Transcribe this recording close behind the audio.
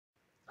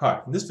Hi,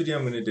 in this video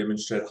I'm going to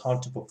demonstrate how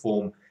to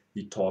perform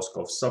the task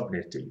of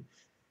subnetting.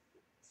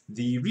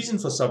 The reason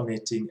for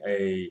subnetting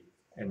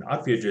an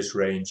IP address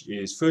range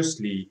is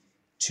firstly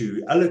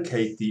to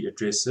allocate the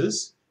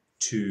addresses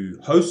to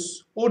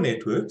hosts or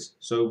networks.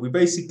 So we're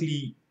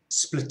basically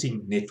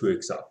splitting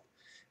networks up.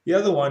 The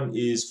other one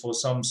is for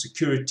some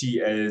security,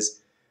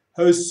 as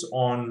hosts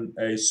on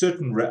a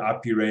certain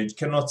IP range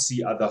cannot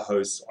see other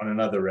hosts on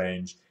another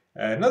range.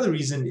 Another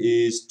reason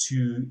is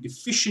to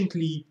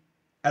efficiently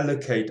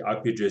allocate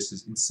IP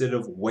addresses instead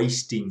of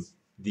wasting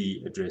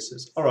the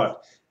addresses. All right,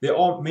 there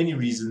are many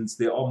reasons.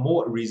 There are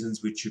more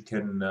reasons which you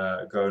can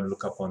go and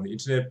look up on the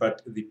internet,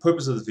 but the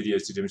purpose of this video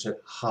is to demonstrate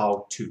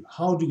how to.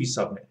 How do we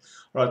subnet?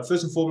 All right,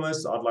 first and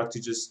foremost, I'd like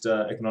to just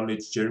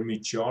acknowledge Jeremy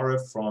Chiara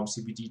from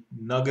CBD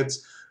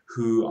Nuggets,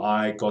 who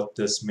I got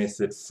this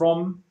method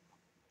from.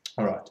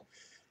 All right,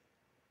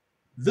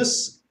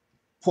 this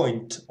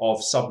point of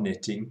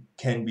subnetting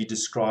can be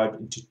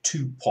described into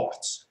two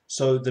parts.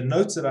 So the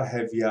notes that I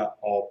have here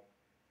are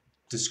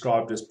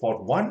described as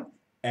part 1,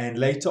 and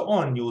later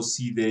on you'll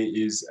see there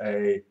is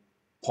a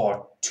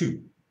part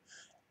 2.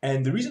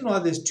 And the reason why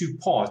there's two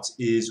parts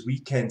is we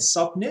can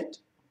subnet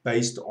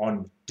based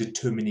on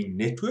determining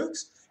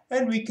networks,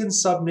 and we can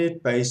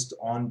subnet based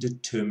on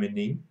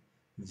determining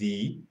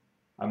the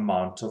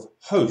amount of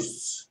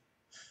hosts.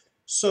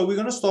 So we're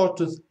going to start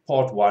with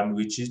part 1,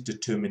 which is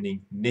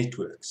determining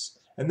networks.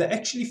 And they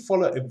actually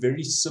follow a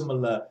very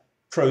similar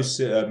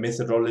process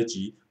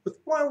methodology with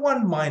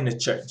one minor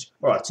change.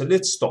 All right, so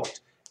let's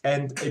start.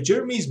 And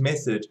Jeremy's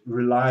method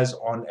relies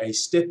on a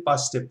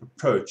step-by-step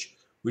approach,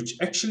 which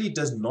actually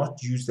does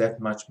not use that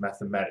much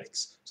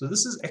mathematics. So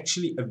this is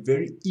actually a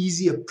very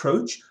easy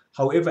approach.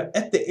 However,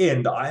 at the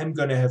end, I am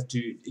going to have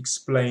to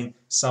explain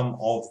some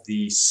of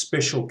the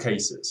special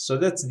cases. So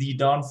that's the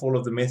downfall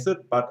of the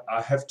method, but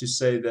I have to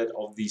say that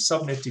of the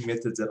subnetting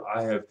methods that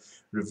I have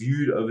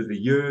reviewed over the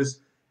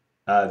years,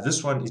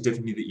 this one is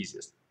definitely the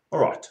easiest. All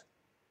right.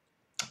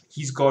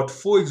 He's got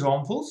 4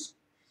 examples.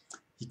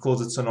 He calls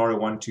it scenario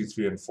 1, 2,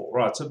 3, and 4.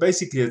 Right, so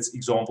basically it's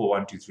example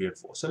 1, 2, 3, and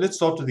 4. So let's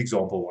start with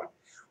example 1.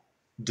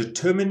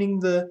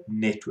 Determining the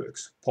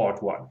networks,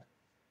 part 1.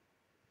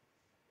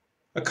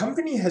 A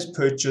company has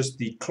purchased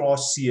the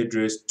Class C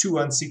address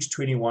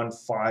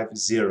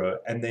 216.21.50,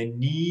 and they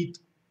need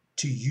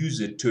to use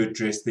it to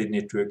address their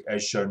network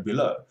as shown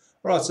below.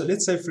 All right, so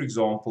let's say, for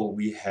example,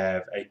 we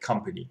have a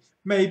company.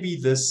 Maybe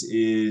this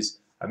is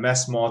a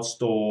Massmart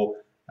store,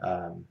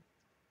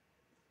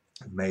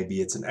 maybe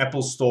it's an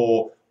Apple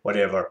store,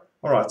 whatever.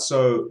 All right,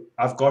 so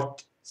I've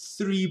got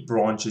 3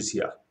 branches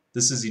here.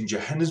 This is in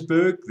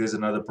Johannesburg, there's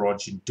another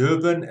branch in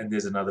Durban, and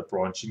there's another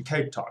branch in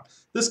Cape Town.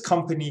 This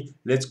company,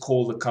 let's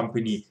call the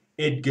company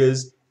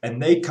Edgar's,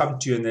 and they come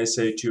to you and they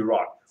say to you,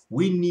 right,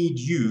 we need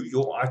you,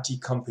 your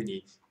IT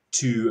company,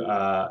 to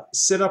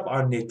set up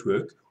our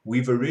network.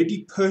 We've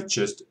already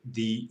purchased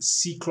the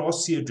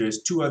Class C address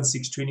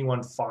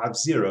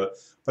 216.21.50,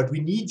 but we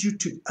need you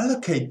to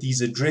allocate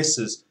these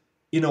addresses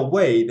in a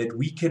way that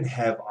we can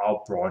have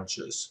our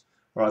branches.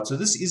 All right, so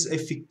this is a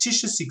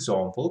fictitious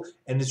example,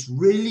 and it's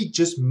really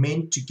just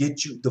meant to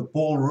get you the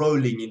ball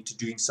rolling into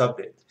doing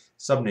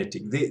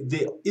subnetting.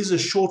 There is a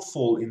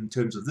shortfall in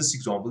terms of this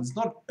example. It's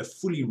not a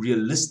fully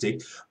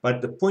realistic,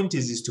 but the point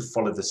is to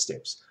follow the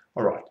steps.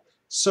 All right,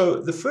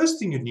 so the first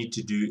thing you need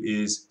to do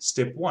is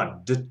step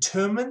 1,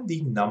 determine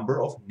the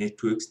number of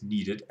networks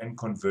needed and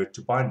convert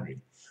to binary.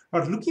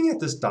 All right, looking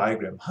at this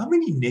diagram, how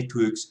many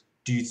networks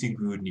do you think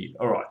we would need?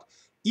 All right,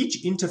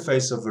 each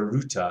interface of a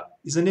router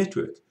is a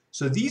network.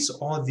 So these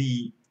are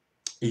the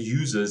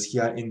users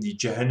here in the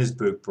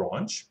Johannesburg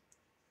branch,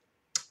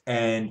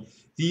 and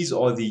these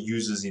are the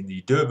users in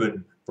the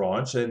Durban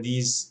branch, and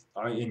these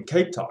are in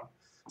Cape Town.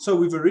 So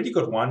we've already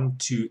got 1,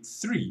 2,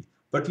 3,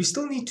 but we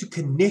still need to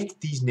connect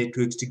these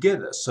networks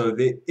together. So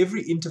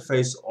every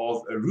interface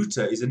of a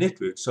router is a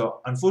network. So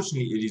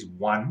unfortunately, it is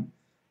 1,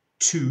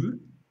 2,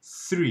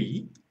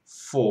 3,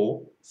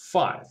 4,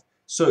 5.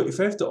 So if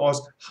I have to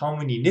ask how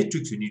many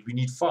networks we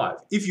need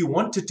 5. If you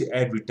wanted to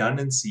add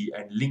redundancy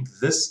and link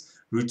this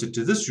router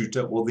to this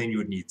router, well, then you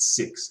would need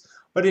 6.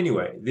 But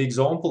anyway, the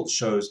example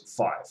shows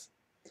 5.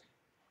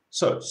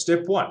 So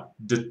step 1,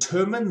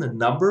 determine the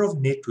number of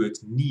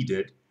networks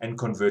needed and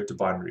convert to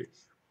binary.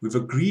 We've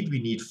agreed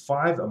we need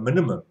a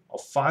minimum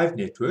of 5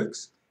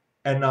 networks.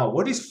 And now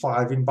what is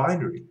 5 in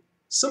binary?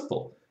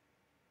 Simple.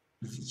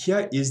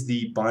 Here is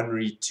the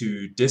binary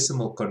to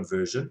decimal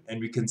conversion,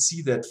 and we can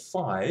see that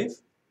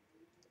 5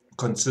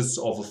 consists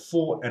of a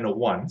 4 and a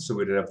 1, so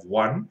we'd have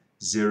 1,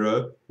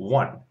 0,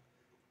 1.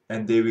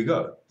 And there we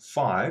go.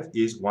 5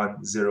 is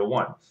 1, 0,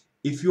 1.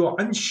 If you are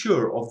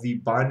unsure of the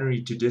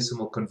binary to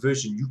decimal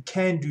conversion, you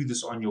can do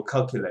this on your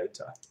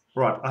calculator.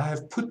 Right, I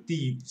have put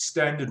the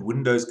standard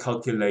Windows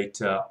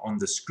calculator on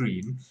the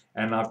screen,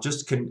 and I've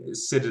just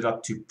set it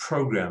up to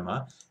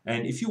programmer.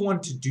 And if you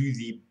want to do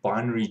the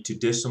binary to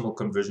decimal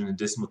conversion and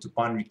decimal to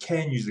binary, you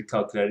can use the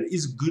calculator. It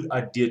is a good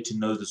idea to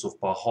know this off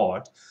by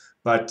heart,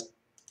 but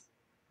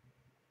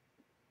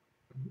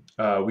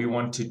we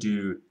want to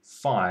do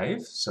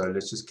 5, so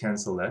let's just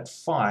cancel that.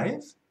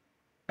 5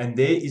 and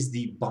there is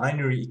the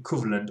binary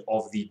equivalent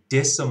of the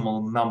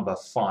decimal number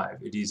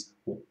 5. It is,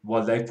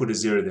 well, they put a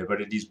 0 there, but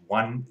it is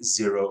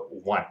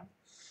 101.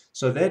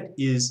 So that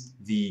is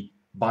the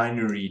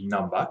binary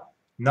number.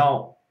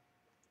 Now,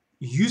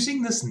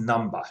 using this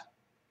number,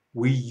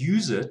 we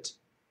use it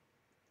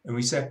and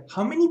we say,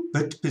 how many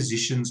bit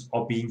positions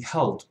are being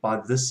held by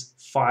this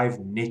 5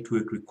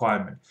 network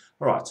requirement?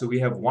 All right, so we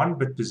have 1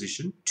 bit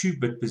position, 2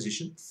 bit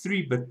position,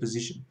 3 bit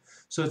position.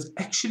 So it's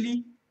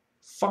actually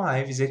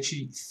 5 is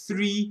actually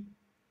 3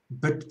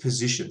 bit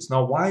positions.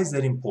 Now, why is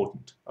that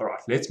important? All right,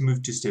 let's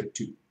move to step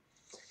 2.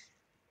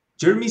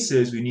 Jeremy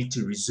says we need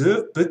to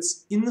reserve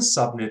bits in the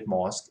subnet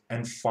mask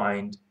and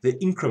find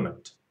the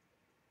increment.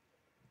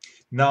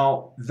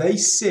 Now, they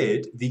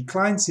said, the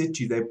client said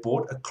to you they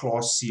bought a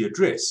class C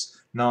address.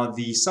 Now,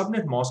 the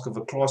subnet mask of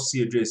a class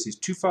C address is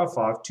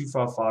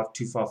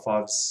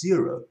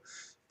 255.255.255.0.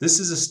 This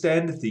is a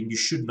standard thing. You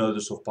should know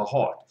this off by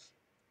heart.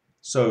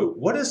 So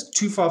what does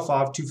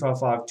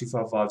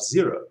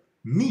 255.255.255.0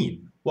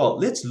 mean? Well,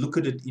 let's look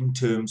at it in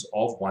terms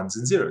of ones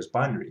and zeros,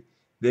 binary.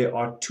 There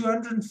are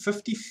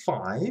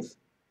 255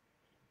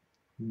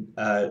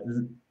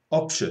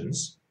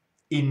 options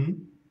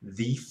in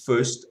the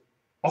first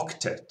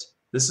octet.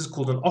 This is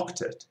called an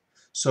octet.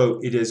 So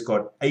it has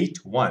got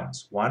 8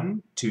 ones.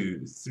 1,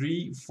 2,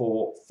 3,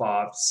 4,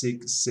 5,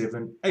 6,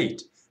 7,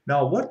 8.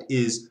 Now, what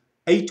is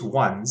 8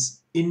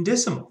 ones in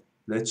decimal?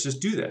 Let's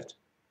just do that.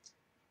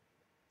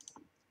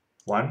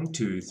 1,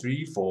 2,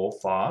 3, 4,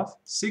 5,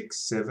 6,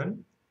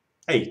 7,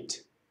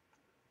 8.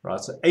 Right,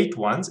 so 8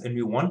 ones, and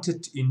we want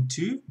it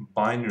into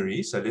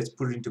binary. So let's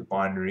put it into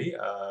binary.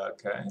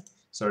 Okay,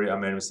 sorry, I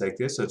made a mistake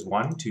there. So it's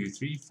 1, 2,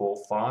 3, 4,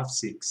 5,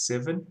 6,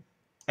 7,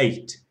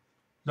 8.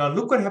 Now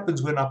look what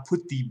happens when I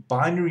put the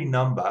binary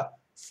number.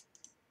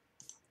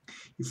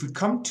 If we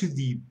come to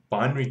the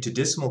binary to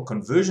decimal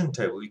conversion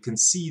table, you can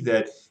see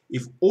that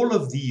if all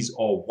of these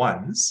are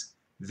ones,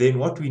 then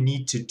what we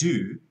need to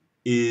do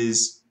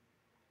is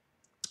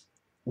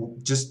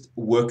just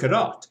work it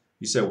out.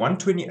 You say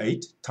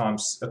 128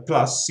 times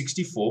plus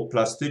 64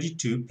 plus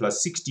 32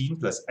 plus 16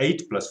 plus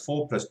 8 plus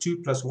 4 plus 2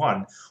 plus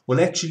 1 will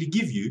actually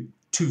give you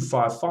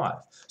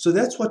 255. So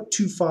that's what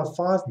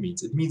 255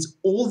 means. It means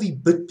all the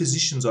bit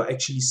positions are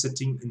actually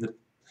sitting in the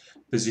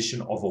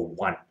position of a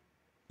 1.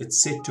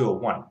 It's set to a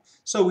 1.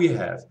 So we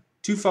have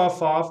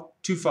 255,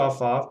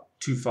 255,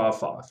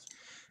 255.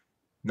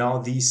 Now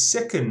the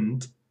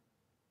second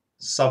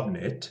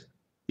subnet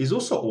is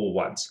also all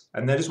ones,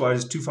 and that is why it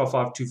is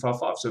 255,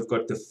 255. So we've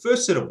got the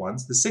first set of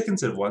ones, the second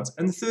set of ones,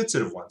 and the third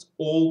set of ones,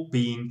 all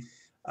being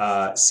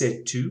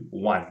set to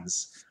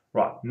ones.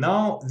 Right,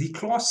 now the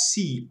class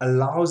C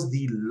allows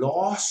the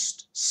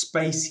last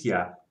space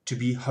here to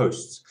be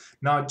hosts.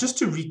 Now, just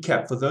to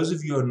recap, for those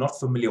of you who are not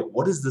familiar,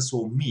 what does this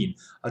all mean?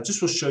 I just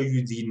will show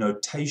you the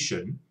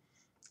notation.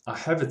 I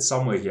have it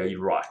somewhere here,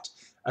 you're right.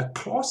 A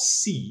class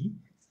C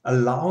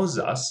allows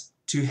us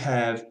to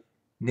have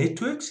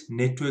networks,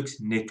 networks,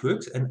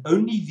 networks, and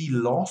only the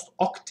last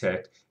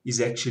octet is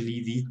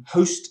actually the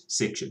host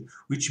section,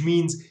 which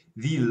means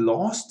the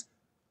last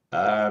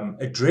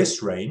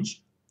address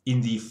range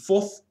in the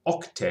 4th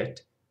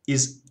octet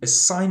is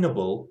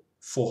assignable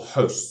for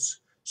hosts.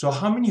 So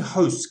how many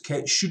hosts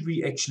should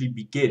we actually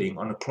be getting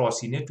on a class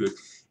C network?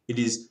 It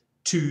is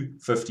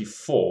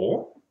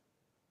 254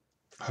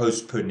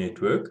 hosts per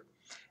network,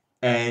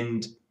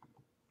 and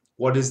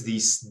what is the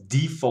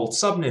default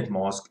subnet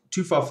mask?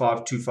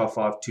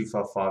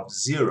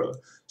 255.255.255.0.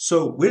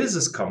 So where does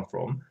this come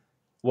from?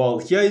 Well,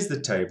 here is the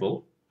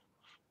table,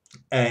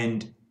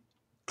 and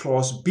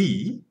class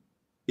B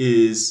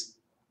is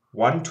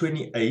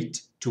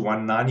 128 to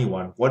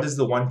 191. What does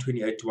the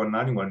 128 to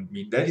 191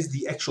 mean? That is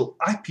the actual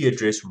IP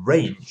address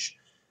range,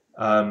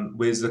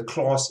 whereas the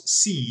class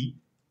C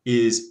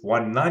is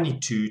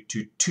 192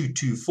 to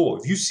 224.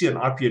 If you see an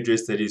IP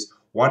address that is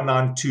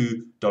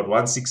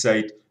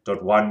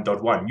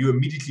 192.168.1.1, you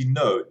immediately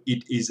know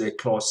it is a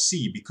class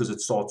C because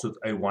it starts with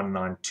a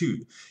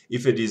 192.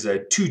 If it is a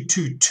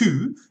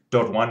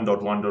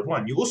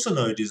 222.1.1.1, you also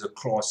know it is a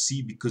class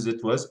C because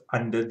it was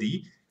under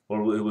the,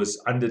 well, it was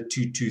under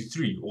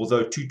 223,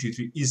 although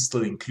 223 is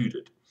still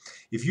included.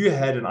 If you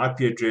had an IP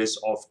address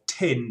of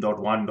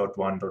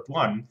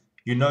 10.1.1.1,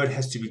 you know it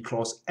has to be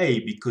class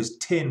A because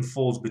 10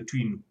 falls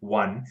between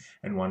 1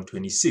 and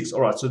 126.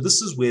 All right, so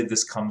this is where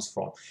this comes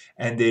from.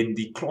 And then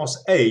the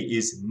class A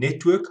is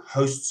network,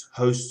 hosts,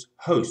 hosts,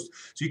 hosts.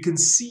 So you can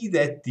see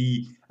that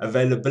the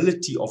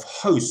availability of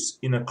hosts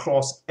in a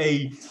class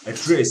A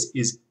address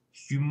is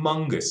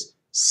humongous.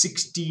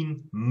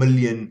 16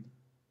 million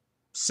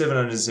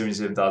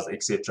 777,000,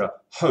 etc.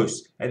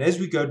 hosts. And as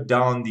we go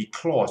down the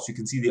class, you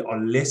can see there are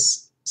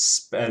less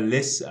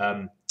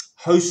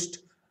host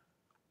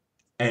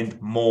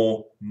and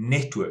more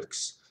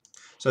networks.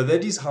 So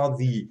that is how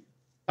the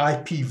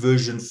IP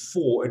version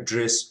 4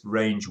 address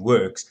range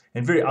works,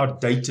 and very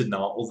outdated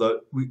now, although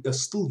we are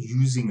still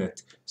using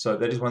it. So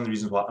that is one of the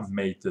reasons why I've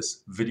made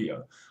this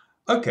video.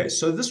 Okay,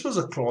 so this was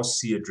a class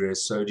C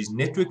address, so it is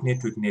network,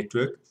 network,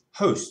 network,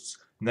 hosts.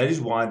 And that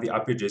is why the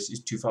IP address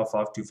is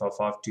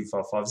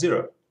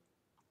 255.255.255.0.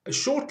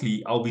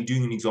 shortly, I'll be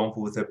doing an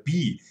example with a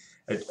B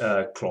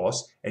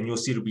class, and you'll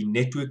see it'll be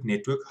network,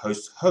 network,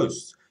 host,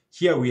 host.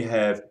 Here we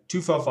have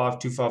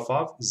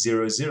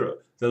 255.255.0.0.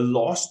 The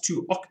last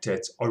two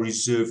octets are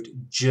reserved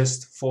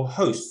just for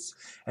hosts.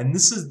 And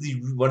this is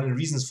one of the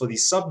reasons for the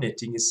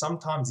subnetting is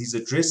sometimes these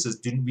addresses,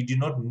 we do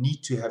not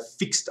need to have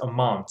fixed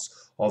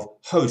amounts of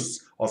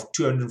hosts of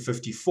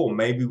 254.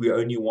 Maybe we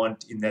only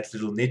want in that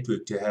little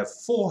network to have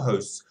 4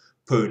 hosts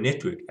per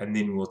network, and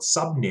then we'll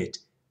subnet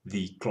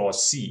the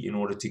class C in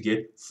order to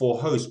get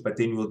 4 hosts, but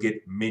then we'll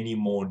get many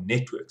more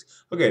networks.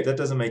 Okay, that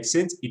doesn't make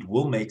sense. It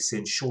will make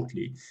sense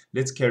shortly.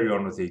 Let's carry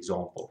on with the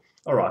example.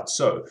 All right,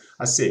 so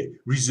I said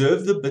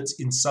reserve the bits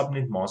in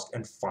subnet mask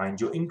and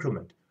find your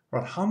increment.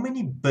 Right, how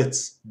many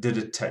bits did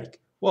it take?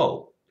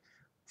 Well,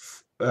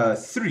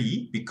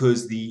 3,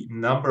 because the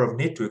number of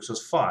networks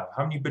was 5.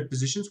 How many bit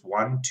positions?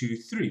 1, 2,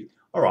 3.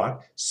 All right,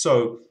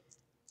 so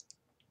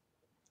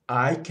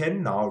I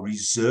can now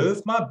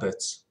reserve my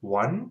bits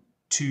 1,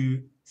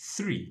 2,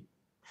 3.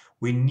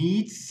 We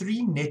need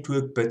 3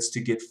 network bits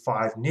to get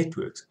 5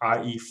 networks,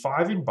 i.e.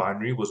 5 in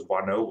binary was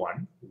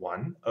 101,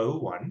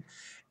 101,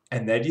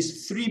 and that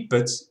is 3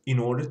 bits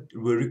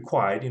were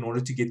required in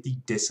order to get the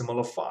decimal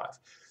of 5.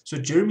 So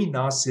Jeremy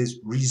now says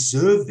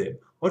reserve them.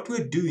 What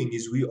we're doing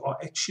is we are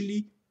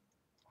actually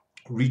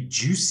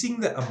reducing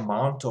the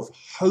amount of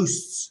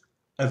hosts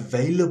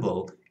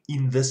available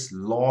in this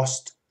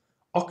last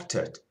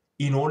octet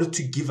in order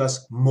to give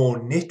us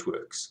more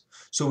networks.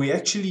 So we're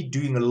actually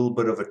doing a little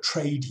bit of a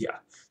trade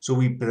here. So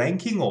we're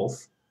blanking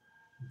off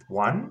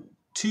 1,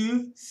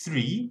 2,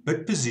 3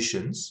 bit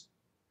positions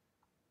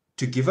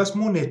to give us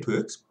more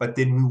networks, but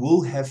then we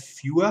will have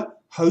fewer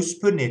hosts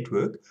per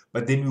network,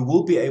 but then we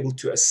will be able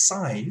to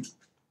assign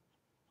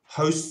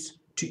hosts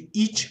to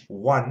each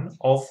one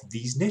of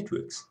these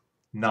networks,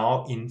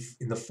 now in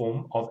the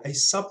form of a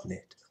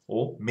subnet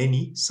or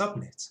many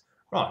subnets.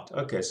 Right,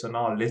 okay, so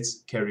now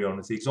let's carry on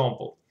with the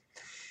example.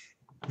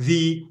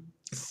 The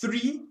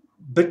 3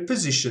 bit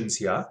positions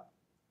here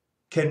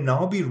can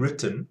now be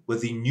written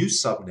with the new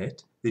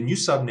subnet. The new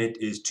subnet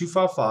is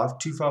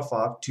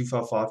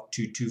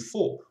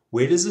 255.255.255.224.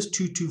 Where does this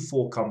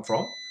 224 come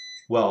from?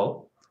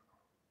 Well,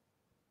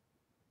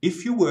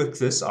 if you work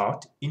this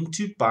out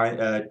into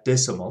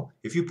decimal,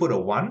 if you put a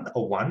 1, a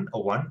 1, a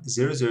 1,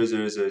 0, 0,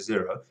 0, 0,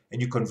 0,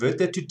 and you convert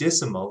that to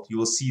decimal, you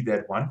will see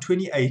that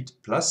 128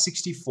 plus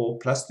 64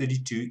 plus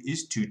 32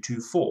 is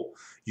 224.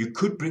 You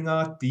could bring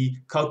out the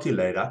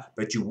calculator,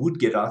 but you would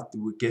get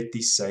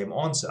the same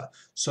answer.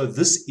 So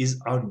this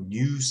is our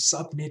new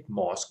subnet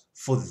mask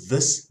for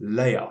this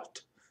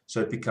layout.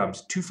 So it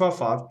becomes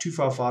 255,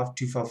 255,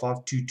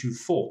 255,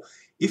 224.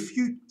 If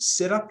you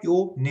set up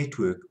your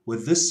network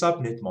with this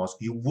subnet mask,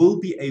 you will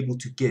be able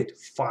to get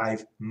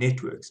 5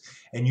 networks.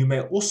 And you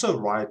may also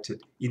write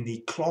it in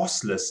the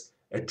classless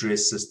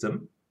address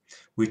system,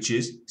 which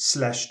is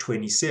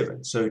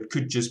 /27. So it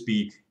could just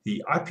be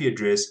the IP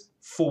address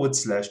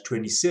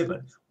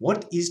 /27.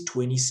 What is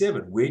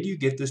 27? Where do you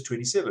get this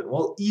 27?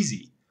 Well,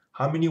 easy.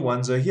 How many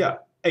ones are here?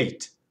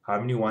 8. How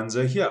many ones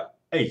are here?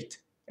 8.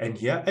 And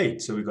here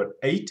 8. So we've got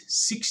 8,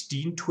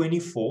 16,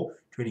 24,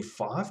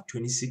 25,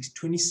 26,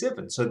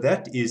 27. So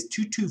that is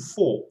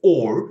 224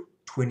 or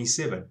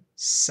 27.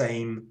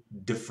 Same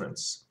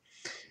difference.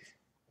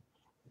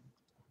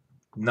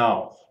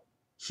 Now,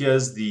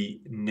 here's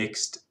the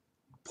next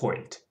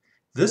point.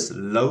 This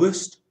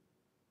lowest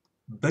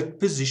bit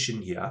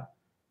position here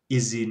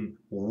is in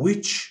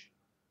which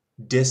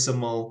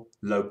decimal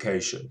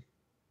location?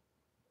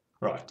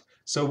 Right.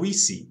 So we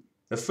see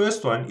the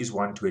first one is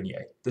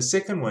 128. The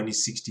second one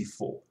is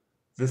 64.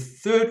 The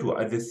third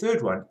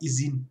one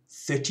is in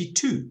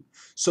 32.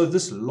 So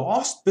this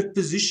last bit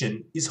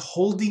position is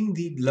holding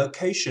the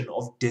location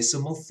of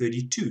decimal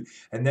 32.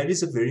 And that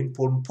is a very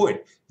important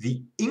point.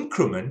 The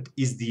increment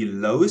is the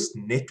lowest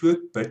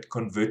network bit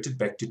converted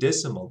back to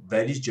decimal.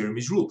 That is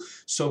Jeremy's rule.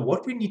 So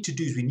what we need to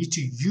do is we need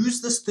to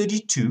use this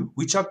 32,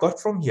 which I got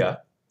from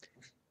here,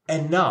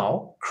 and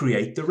now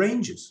create the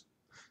ranges.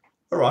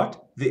 All right,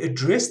 the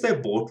address they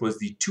bought was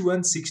the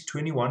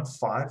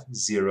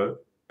 216.21.50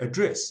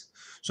 address.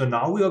 So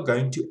now we are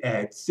going to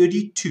add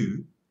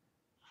 32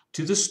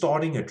 to the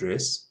starting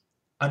address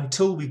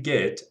until we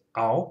get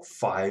our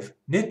 5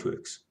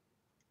 networks.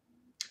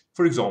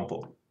 For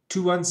example,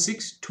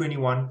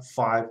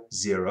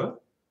 216.21.50,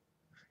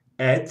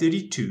 add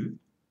 32,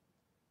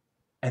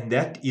 and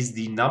that is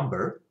the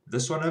number,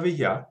 this one over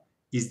here,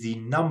 is the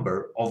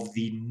number of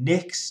the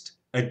next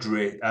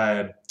address,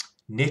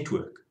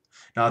 network.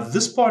 Now,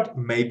 this part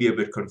may be a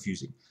bit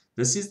confusing.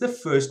 This is the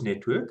first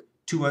network,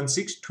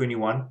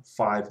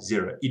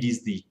 216.21.50. It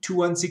is the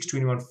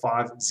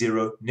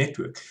 216.21.50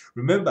 network.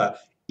 Remember,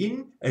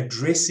 in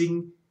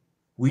addressing,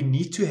 we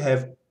need to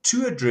have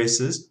 2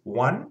 addresses,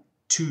 one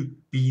to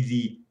be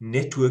the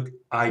network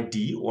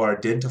ID or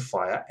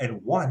identifier,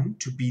 and one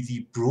to be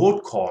the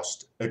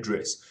broadcast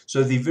address.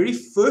 So the very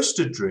first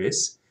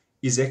address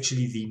is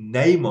actually the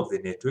name of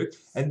the network,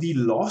 and the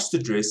last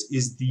address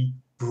is the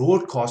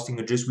broadcasting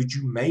address, which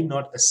you may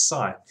not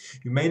assign.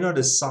 You may not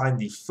assign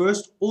the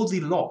first or the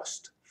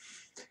last.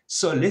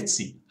 So let's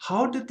see,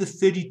 how did the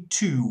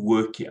 32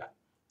 work here?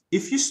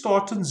 If you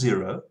start on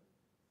 0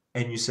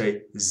 and you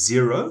say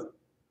 0,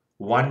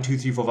 1, 2,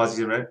 3, 4, 5,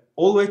 6, 7, 8,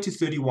 all the way to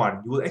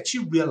 31, you will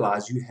actually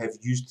realize you have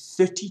used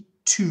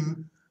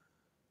 32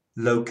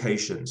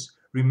 locations.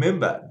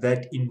 Remember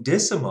that in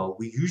decimal,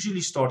 we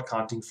usually start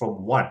counting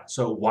from 1.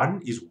 So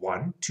 1 is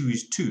 1, 2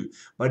 is 2.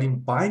 But in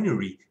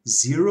binary,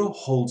 0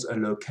 holds a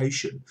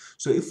location.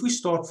 So if we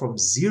start from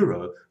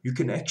 0, you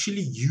can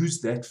actually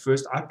use that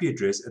first IP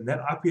address, and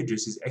that IP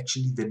address is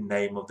actually the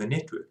name of the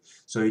network.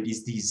 So it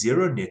is the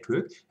 0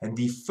 network, and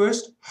the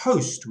first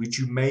host which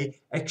you may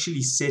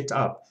actually set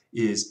up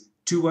is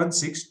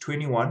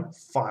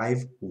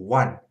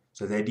 216.21.5.1.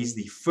 So that is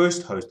the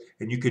first host,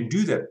 and you can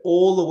do that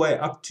all the way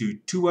up to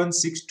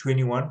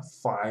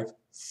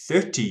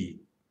 216.21.5.30.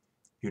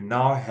 You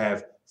now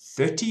have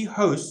 30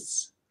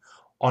 hosts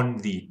on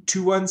the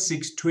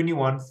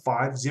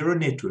 216.21.5.0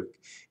 network.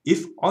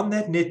 If on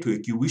that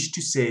network you wish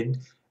to send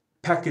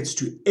packets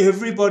to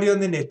everybody on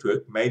the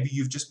network, maybe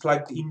you've just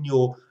plugged in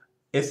your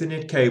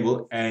Ethernet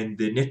cable and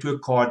the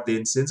network card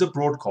then sends a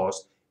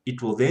broadcast,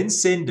 it will then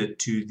send it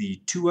to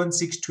the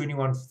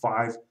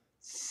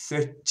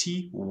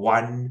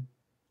 216.21.5.31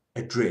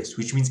 address,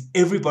 which means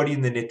everybody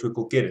in the network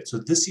will get it. So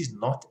this is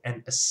not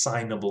an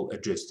assignable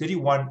address.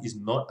 31 is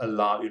not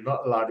allowed. You're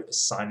not allowed to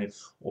assign it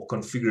or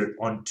configure it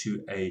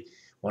onto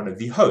one of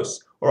the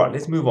hosts. All right,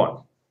 let's move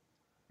on.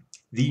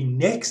 The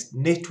next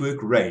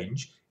network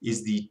range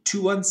is the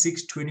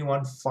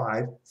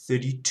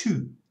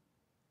 216.21.5.32.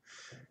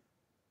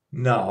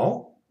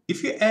 Now,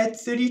 if you add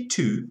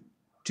 32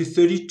 to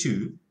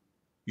 32,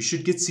 you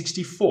should get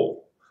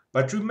 64.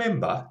 But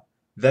remember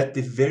that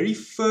the very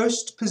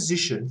first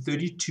position,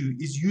 32,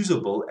 is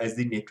usable as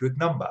the network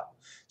number.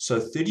 So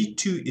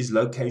 32 is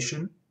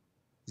location,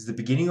 is the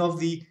beginning of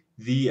the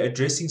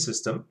addressing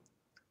system.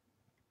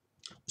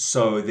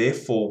 So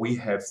therefore, we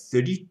have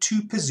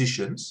 32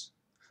 positions,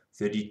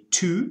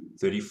 32,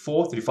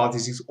 34, 35,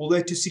 36, all the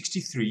way to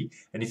 63.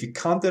 And if you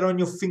count that on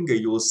your finger,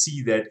 you will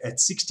see that at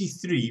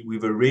 63,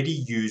 we've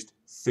already used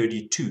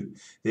 32.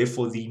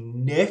 Therefore, the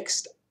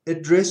next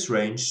address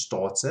range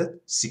starts at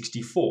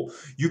 64.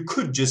 You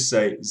could just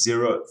say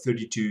 0,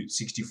 32,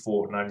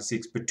 64,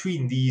 96.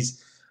 Between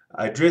these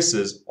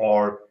addresses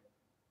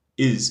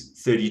is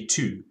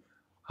 32.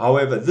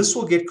 However, this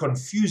will get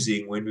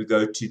confusing when we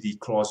go to the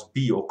Class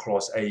B or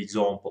Class A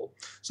example.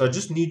 So I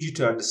just need you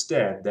to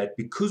understand that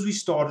because we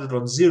started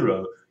on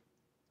 0,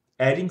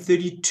 adding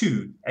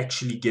 32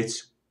 actually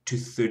gets to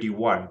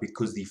 31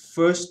 because the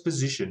first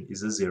position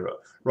is a 0.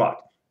 Right,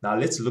 now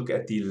let's look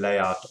at the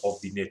layout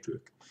of the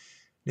network.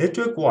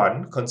 Network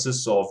 1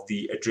 consists of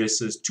the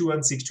addresses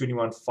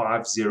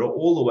 216.21.5.0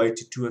 all the way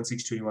to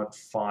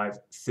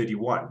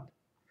 216.21.5.31.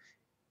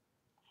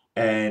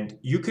 And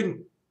you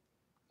can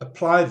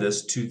apply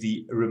this to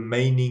the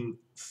remaining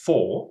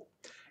 4.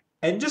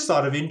 And just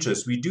out of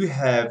interest, we do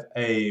have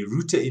a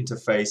router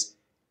interface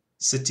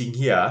sitting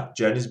here,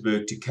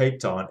 Johannesburg to Cape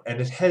Town,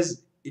 and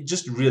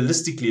just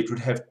realistically, it would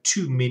have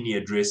too many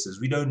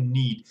addresses. We don't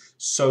need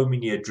so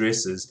many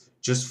addresses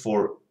just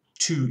for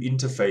 2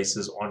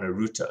 interfaces on a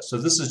router. So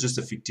this is just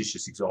a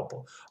fictitious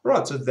example. All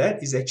right, so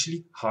that is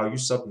actually how you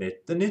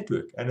subnet the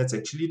network, and it's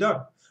actually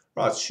done.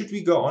 Right, should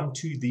we go on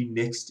to the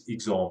next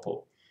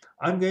example?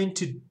 I'm going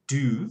to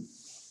do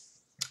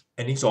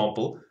an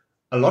example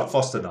a lot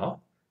faster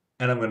now,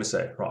 and I'm going to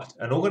say, right,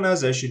 an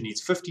organization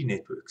needs 50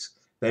 networks.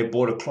 They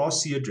bought a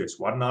Class C address,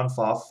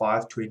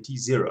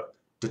 195.5.20.0.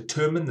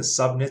 Determine the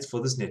subnets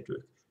for this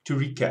network. To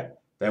recap,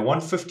 they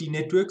want 50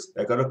 networks,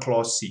 they got a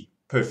Class C.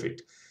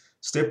 Perfect.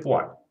 Step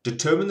 1,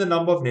 determine the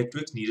number of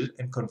networks needed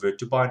and convert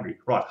to binary.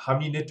 Right, how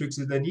many networks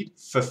do they need?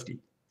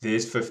 50.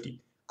 There's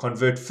 50.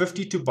 Convert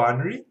 50 to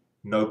binary,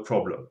 no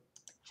problem.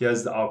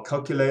 Here's our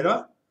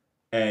calculator,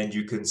 and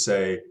you can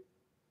say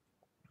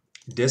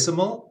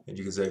decimal, and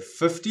you can say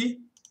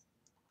 50.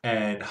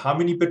 And how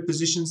many bit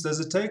positions does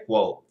it take?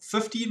 Well,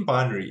 50 in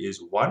binary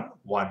is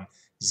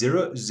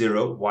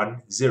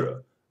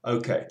 110010.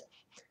 Okay,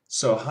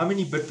 so how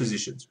many bit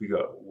positions? We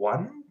go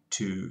 1,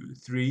 2,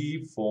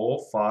 3,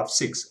 4, 5,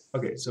 6.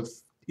 Okay, so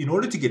in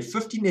order to get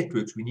 50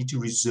 networks, we need to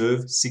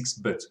reserve 6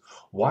 bits.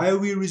 Why are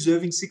we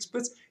reserving 6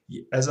 bits?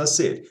 As I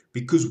said,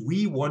 because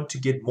we want to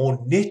get more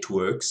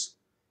networks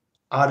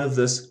out of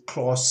this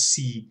Class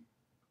C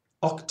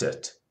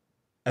octet.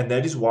 And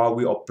that is why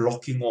we are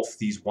blocking off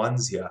these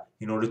ones here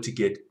in order to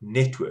get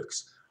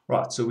networks.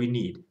 Right, so we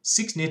need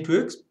 6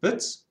 networks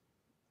bits.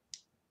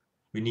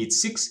 We need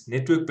 6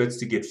 network bits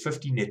to get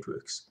 50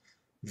 networks.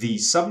 The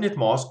subnet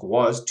mask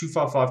was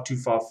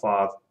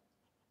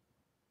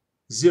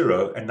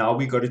 255.255.0, and now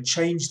we got to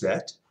change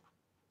that.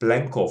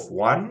 Blank off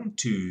 1,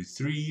 2,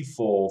 3,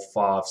 4,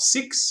 5,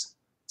 6.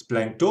 It's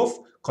blanked off.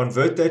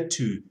 Convert that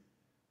to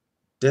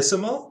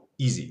decimal.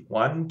 Easy.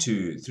 1,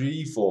 2,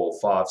 3, 4,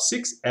 5,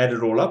 6. Add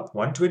it all up.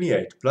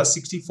 128 plus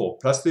 64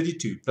 plus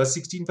 32 plus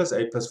 16 plus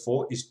 8 plus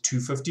 4 is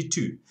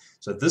 252.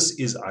 So this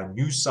is our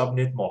new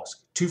subnet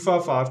mask.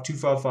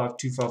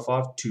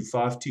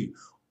 255.255.255.252.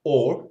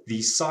 Or the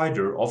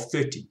CIDR of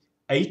 30.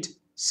 8,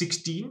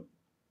 16,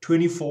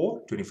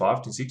 24,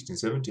 25, 26,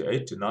 27,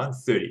 28, 29,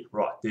 30.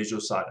 Right, there's your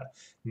CIDR.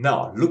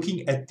 Now,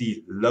 looking at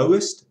the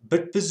lowest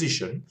bit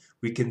position,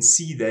 we can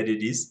see that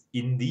it is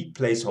in the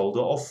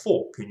placeholder of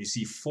 4. Can you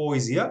see 4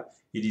 is here?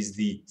 It is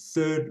the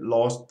third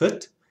last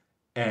bit,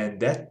 and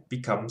that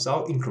becomes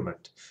our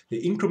increment. The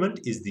increment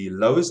is the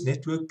lowest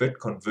network bit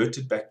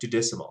converted back to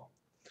decimal.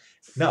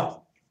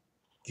 Now,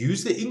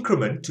 use the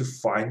increment to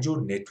find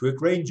your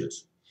network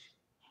ranges.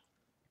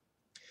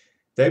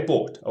 They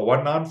bought a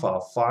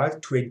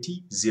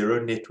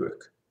 195.520.0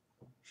 network.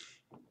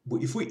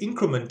 If we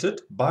increment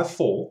it by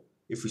 4,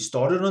 if we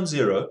started on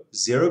 0,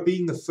 0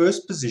 being the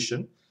first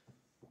position,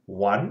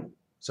 1,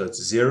 so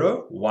it's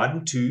 0,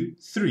 1, 2,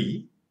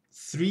 3.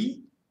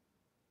 3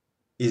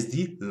 is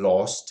the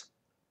last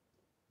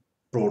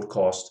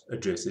broadcast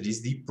address. It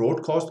is the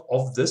broadcast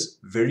of this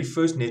very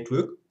first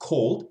network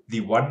called the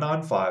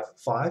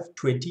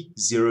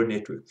 195.520.0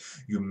 network.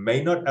 You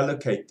may not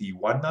allocate the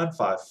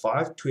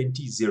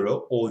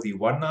 195.520.0 or the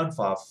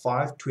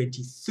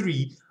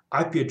 195.523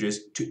 IP address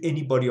to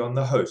anybody on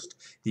the host.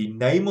 The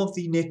name of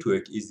the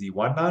network is the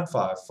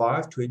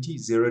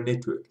 195.520.0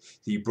 network.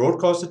 The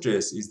broadcast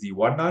address is the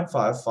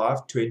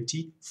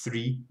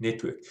 195.523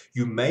 network.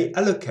 You may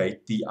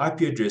allocate the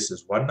IP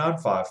addresses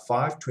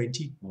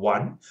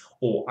 195.521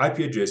 or IP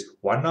address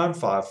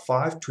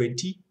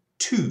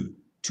 195.522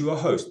 to a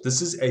host.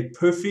 This is a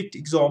perfect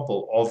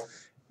example of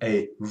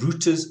a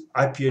router's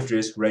IP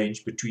address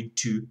range between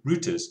two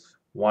routers.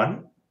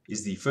 1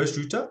 is the first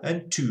router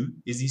and 2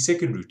 is the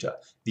second router.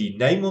 The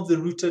name of the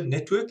router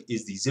network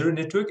is the 0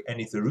 network,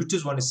 and if the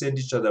routers want to send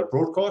each other a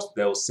broadcast,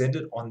 they'll send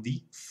it on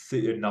the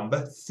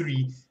number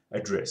 3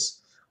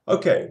 address.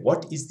 Okay,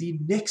 what is the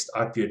next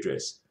IP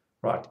address?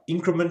 Right,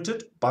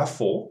 incremented by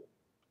 4.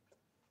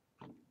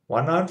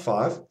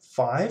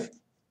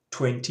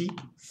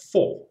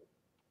 195.524.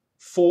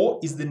 4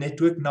 is the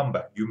network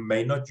number. You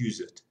may not use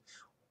it.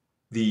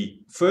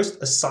 The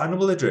first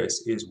assignable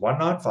address is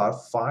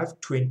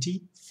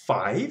 195.525.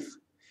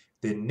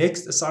 The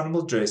next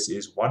assignable address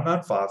is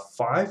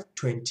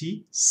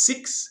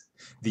 195.526.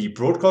 The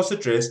broadcast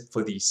address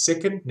for the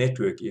second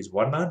network is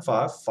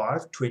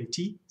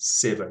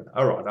 195.527.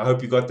 All right, I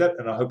hope you got that,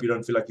 and I hope you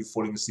don't feel like you're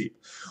falling asleep.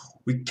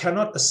 We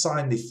cannot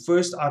assign the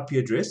first IP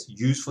address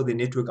used for the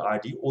network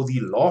ID or the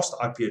last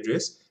IP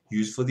address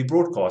used for the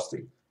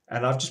broadcasting.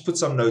 And I've just put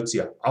some notes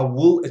here. I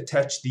will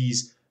attach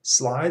these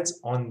slides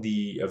on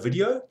the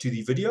video,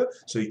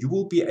 so you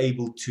will be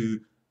able to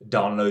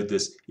download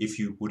this if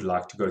you would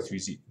like to go through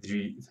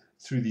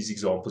these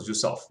examples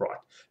yourself. Right,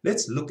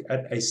 let's look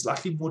at a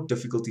slightly more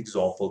difficult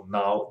example.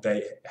 Now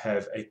they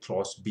have a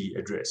class B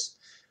address.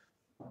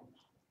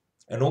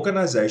 An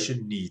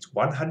organization needs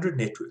 100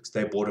 networks.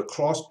 They bought a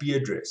class B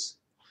address.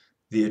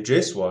 The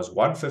address was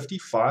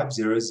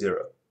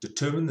 150.500.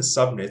 Determine the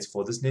subnets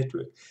for this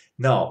network.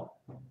 Now,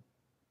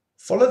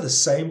 follow the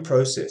same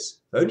process.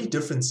 The only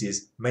difference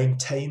is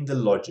maintain the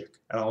logic,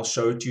 and I'll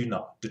show it to you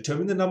now.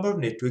 Determine the number of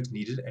networks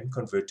needed and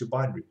convert to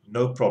binary.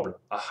 No problem.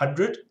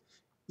 100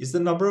 is the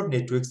number of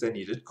networks they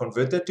needed.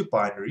 Convert that to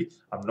binary.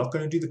 I'm not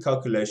going to do the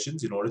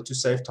calculations in order to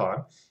save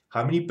time.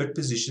 How many bit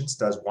positions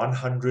does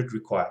 100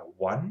 require?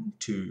 1,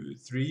 2,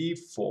 3,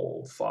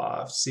 4,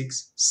 5,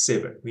 6,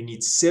 7. We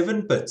need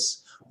 7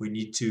 bits. We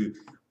need to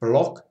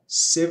block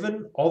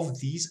 7 of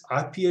these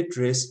IP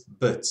address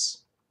bits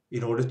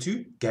in order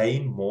to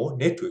gain more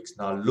networks.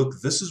 Now look,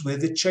 this is where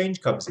the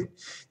change comes in.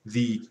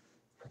 The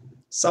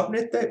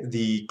subnet,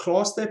 the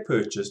class they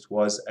purchased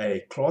was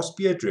a class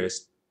B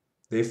address,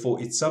 therefore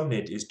its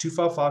subnet is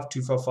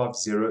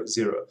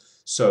 255.255.0.0.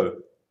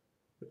 So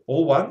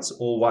all ones,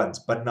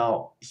 but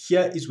now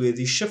here is where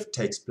the shift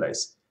takes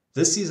place.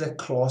 This is a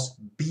class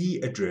B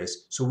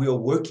address, so we are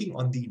working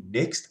on the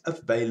next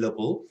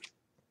available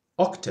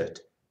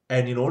octet.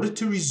 And in order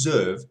to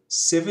reserve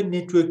 7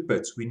 network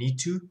bits, we need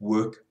to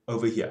work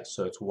over here.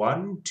 So it's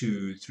 1,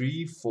 2,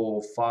 3,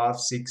 4, 5,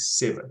 6,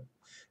 7.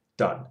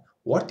 Done.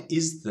 What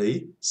is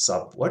the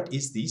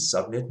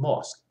subnet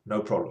mask?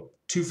 No problem.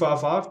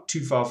 255,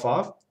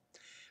 255.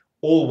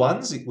 All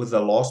ones with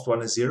the last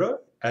one is 0,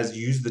 as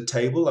use the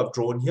table I've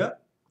drawn here.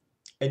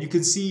 And you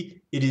can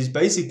see it is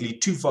basically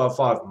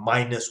 255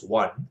 minus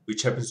 1,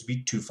 which happens to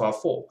be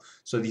 254.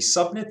 So the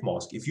subnet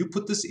mask, if you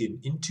put this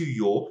into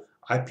your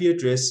IP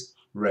address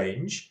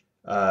range,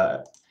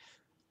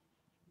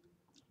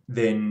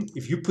 then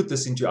if you put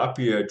this into your IP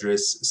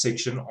address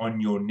section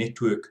on your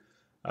network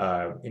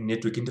in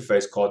network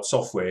interface card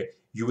software,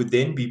 you would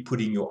then be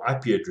putting your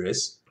IP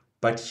address,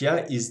 but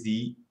here is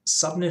the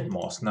subnet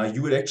mask. Now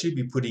you would actually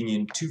be putting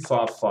in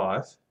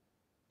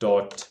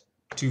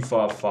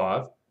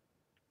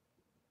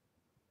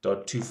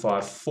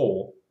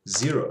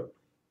 255.255.254.0.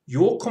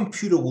 Your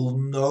computer will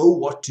know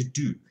what to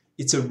do.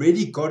 It's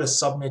already got a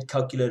subnet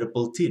calculator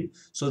built in.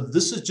 So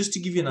this is just to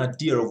give you an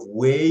idea of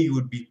where you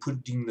would be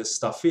putting this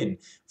stuff in.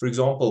 For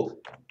example,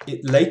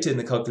 later in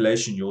the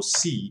calculation, you'll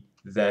see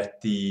that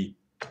the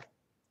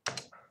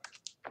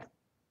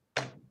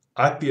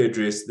IP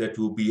address that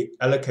we'll be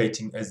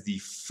allocating as the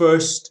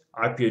first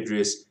IP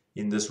address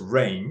in this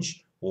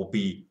range will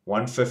be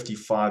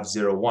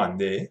 155.0.1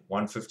 there,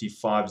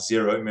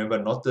 155.0,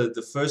 remember, not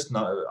the first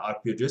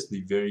IP address,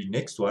 the very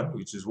next one,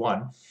 which is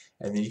 1,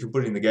 and then you can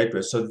put it in the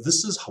gateway. So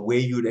this is where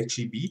you would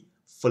actually be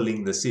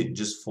filling this in,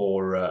 just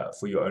for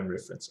your own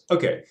reference.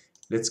 Okay,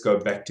 let's go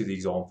back to the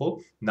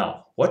example.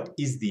 Now, what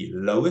is the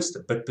lowest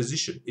bit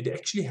position? It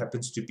actually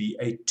happens to be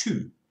a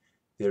 2.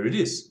 There it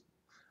is.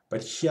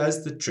 But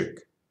here's the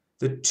trick.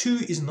 The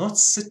 2 is not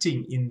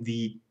sitting in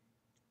the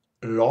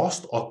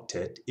last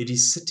octet, it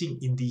is sitting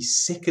in the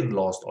second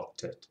last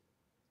octet.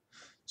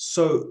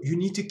 So you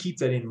need to keep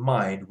that in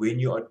mind when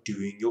you are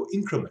doing your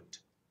increment.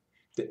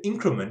 The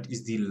increment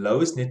is the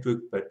lowest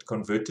network bit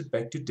converted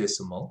back to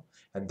decimal,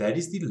 and that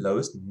is the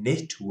lowest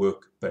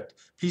network bit.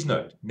 Please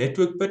note,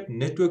 network bit,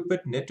 network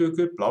bit, network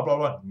bit, blah, blah,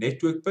 blah,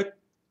 network bit,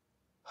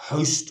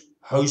 host,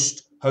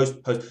 host, host,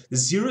 host. The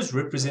zeros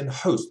represent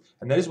host,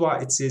 and that is why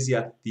it says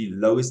here the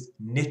lowest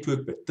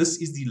network bit. This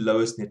is the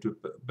lowest network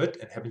bit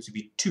and happens to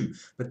be 2.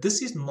 But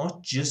this is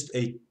not just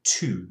a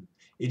 2.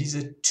 It is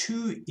a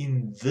 2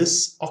 in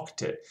this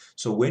octet.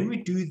 So when we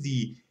do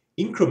the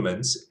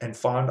increments and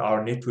find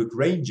our network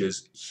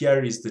ranges,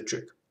 here is the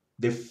trick.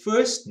 The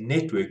first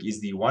network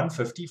is the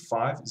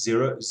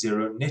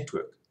 155.0.0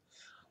 network.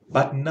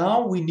 But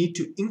now we need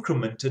to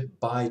increment it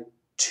by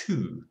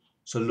 2.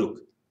 So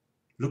look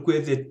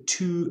where the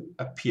 2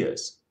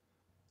 appears.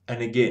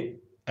 And again,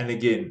 and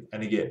again,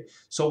 and again.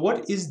 So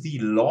what is the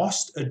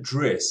last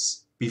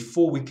address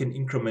before we can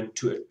increment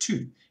to a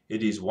 2?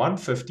 It is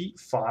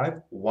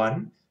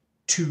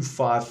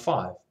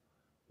 155.1.255.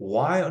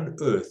 Why on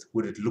earth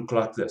would it look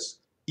like this?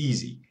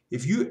 Easy.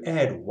 If you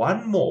add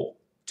one more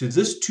to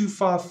this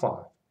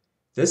 255,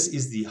 this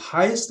is the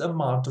highest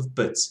amount of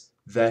bits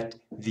that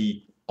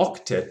the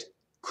octet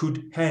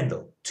could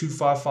handle,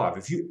 255.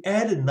 If you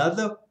add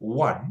another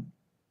 1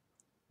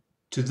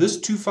 to this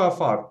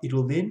 255, it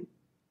will then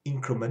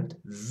increment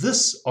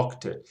this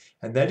octet.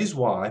 And that is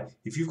why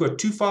if you've got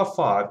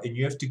 255 and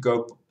you have to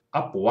go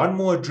up one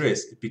more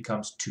address, it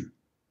becomes 2.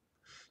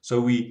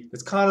 So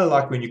it's kind of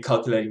like when you're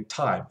calculating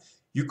time.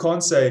 You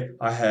can't say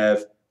I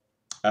have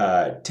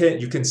 10,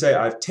 you can say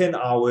I have 10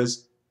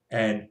 hours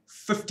and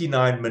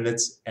 59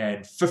 minutes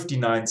and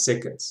 59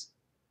 seconds.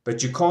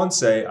 But you can't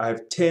say I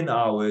have 10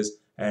 hours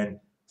and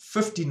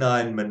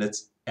 59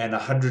 minutes and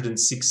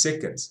 106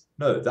 seconds.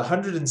 No, the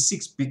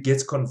 106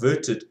 gets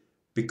converted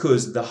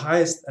because the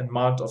highest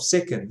amount of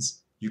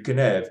seconds you can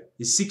have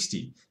is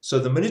 60. So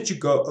the minute you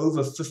go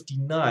over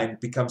 59,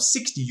 it becomes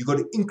 60. You've got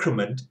to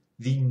increment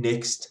the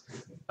next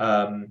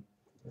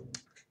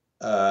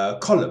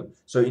column.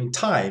 So in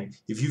time,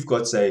 if you've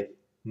got, say,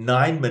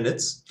 9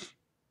 minutes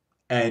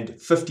and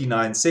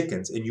 59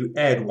 seconds, and you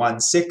add 1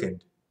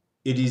 second,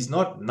 it is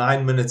not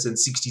 9 minutes and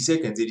 60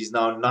 seconds. It is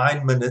now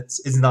 9 minutes.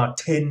 It's now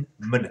 10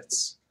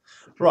 minutes.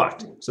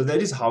 Right. So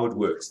that is how it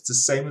works. It's the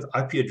same with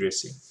IP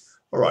addressing.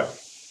 All right.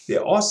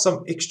 There are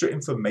some extra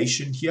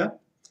information here.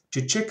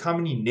 To check how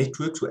many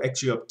networks were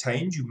actually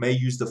obtained, you may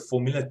use the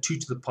formula 2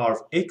 to the power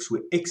of x,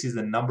 where x is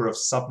the number of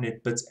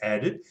subnet bits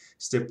added.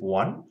 Step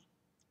 1.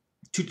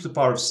 2 to the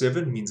power of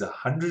 7 means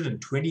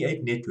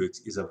 128 networks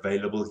is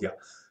available here.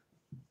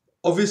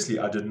 Obviously,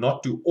 I did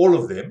not do all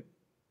of them,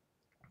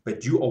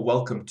 but you are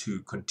welcome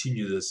to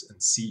continue this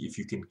and see if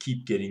you can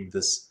keep getting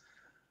this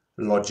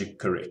logic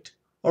correct.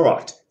 All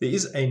right, there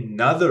is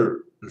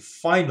another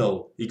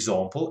final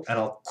example, and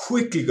I'll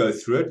quickly go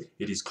through it.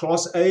 It is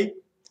class A,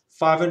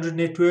 500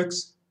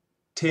 networks,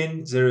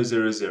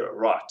 10,000.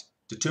 Right.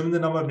 Determine the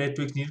number of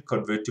networks needed,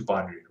 convert to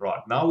binary.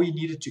 Right, now we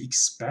needed to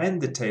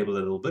expand the table a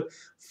little bit.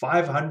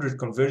 500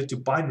 converted to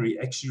binary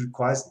actually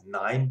requires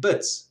 9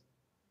 bits.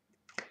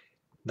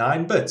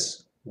 9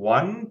 bits.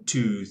 1,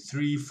 2,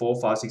 3, 4,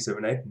 5, 6,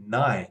 7, 8,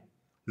 9.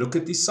 Look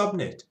at the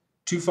subnet.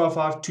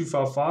 255,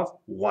 255,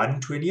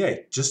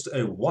 128. Just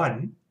a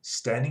 1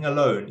 standing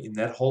alone in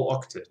that whole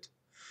octet.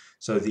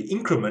 So the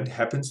increment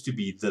happens to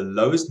be the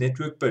lowest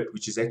network bit,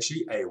 which is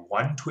actually a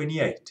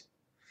 128.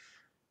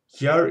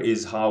 Here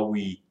is how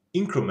we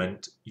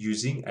increment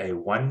using a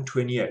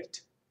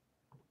 128.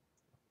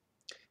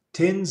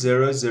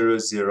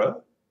 10,000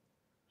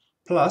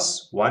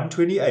 plus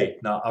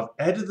 128. Now I've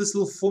added this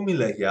little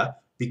formula here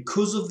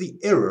because of the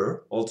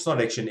error. Well, it's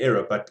not actually an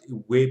error, but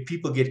where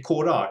people get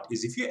caught out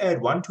is if you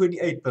add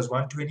 128 plus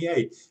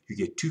 128, you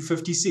get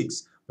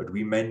 256. But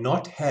we may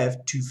not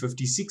have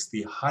 256.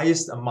 The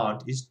highest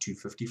amount is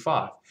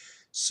 255.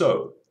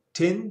 So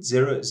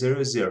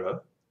 10,000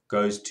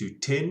 goes to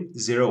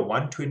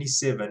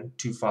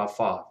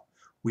 10,000,127,255.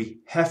 We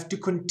have to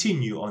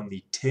continue on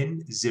the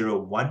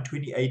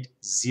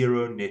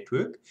 10,000,128,0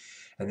 network.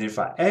 And then if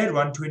I add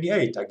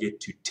 128, I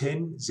get to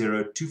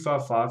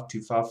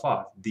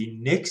 10,000,255,255. The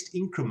next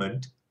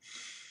increment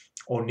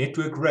or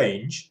network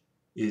range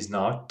is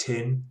now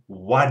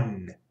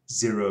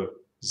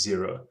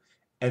 10,100,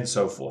 and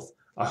so forth.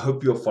 I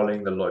hope you're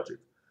following the logic.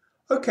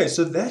 Okay,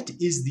 so that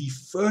is the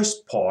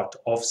first part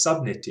of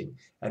subnetting,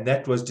 and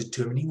that was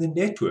determining the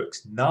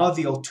networks. Now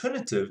the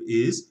alternative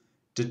is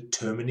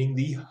determining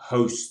the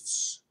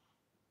hosts.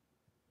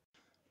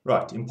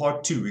 Right, in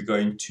part 2, we're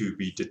going to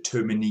be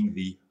determining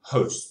the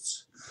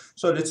hosts.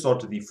 So let's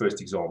start with the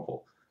first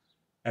example.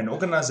 An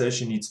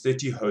organization needs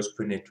 30 hosts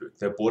per network.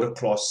 They bought a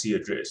Class C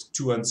address,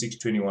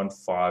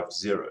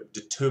 216.21.50.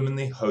 Determine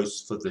the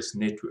hosts for this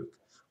network.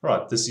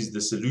 Right, this is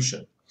the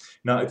solution.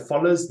 Now, it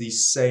follows the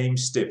same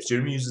steps.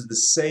 Jeremy uses the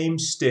same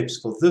steps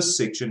for this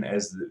section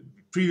as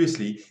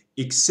previously,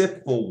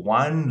 except for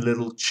one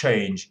little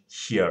change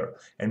here.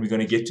 And we're going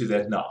to get to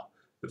that now.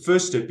 The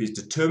first step is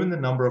determine the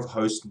number of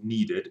hosts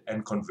needed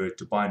and convert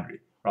to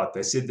binary. Right,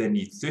 they said they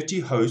need 30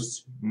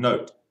 hosts.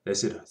 Note, they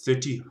said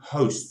 30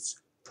 hosts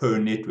per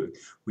network.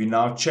 We're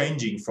now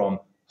changing from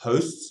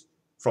hosts,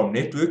 from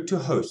network to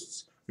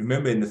hosts.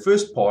 Remember, in the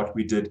first part,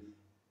 we did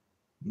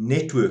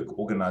network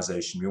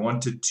organization. We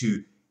wanted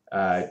to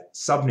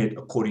subnet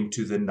according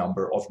to the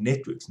number of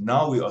networks.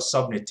 Now we are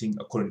subnetting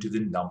according to the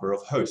number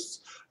of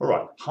hosts. All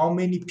right, how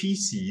many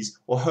PCs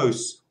or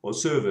hosts or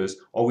servers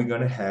are we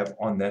going to have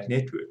on that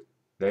network?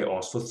 They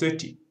asked for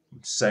 30.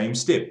 Same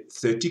step.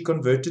 30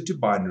 converted to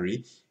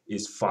binary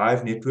is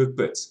 5 network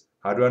bits.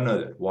 How do I know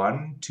that?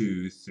 1,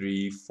 2,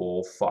 3,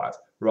 4, 5.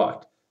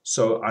 Right.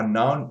 So I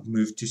now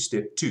move to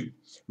step 2.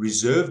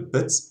 Reserve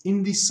bits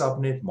in the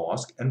subnet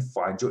mask and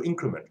find your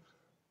increment.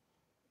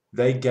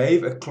 They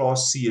gave a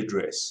Class C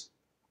address.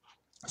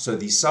 So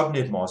the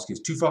subnet mask is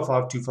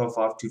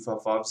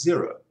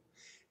 255.255.255.0.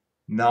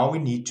 Now we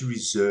need to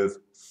reserve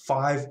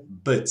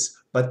 5 bits.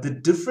 But the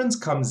difference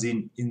comes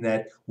in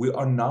that we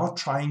are now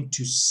trying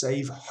to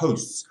save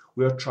hosts.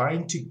 We are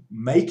trying to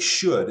make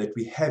sure that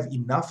we have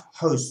enough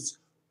hosts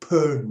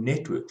per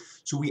network.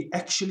 So we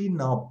actually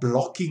now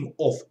blocking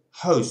off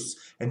hosts.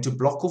 And to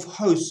block off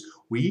hosts,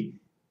 we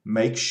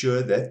make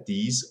sure that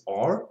these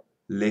are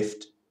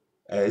left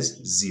as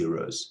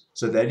zeros.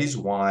 So that is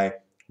why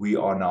we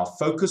are now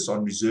focused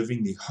on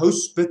reserving the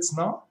host bits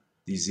now,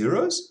 the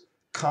zeros.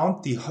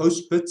 Count the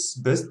host bits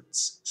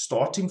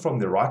starting from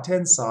the right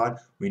hand side.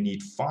 We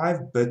need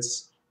 5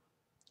 bits.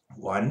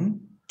 1,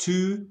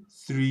 2,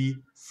 3,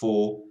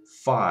 4,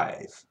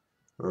 5.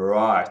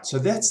 Right, so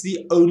that's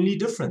the only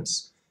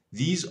difference.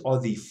 These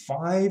are the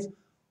 5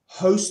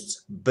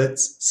 host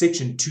bits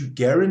section to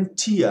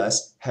guarantee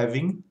us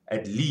having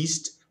at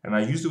least, and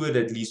I use the word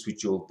at least,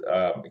 which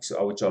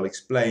I'll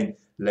explain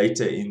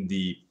later in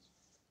the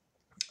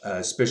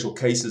special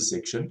cases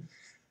section.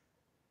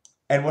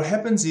 And what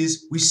happens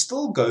is we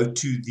still go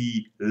to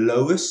the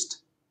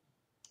lowest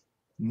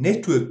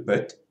network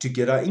bit to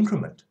get our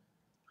increment,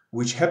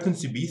 which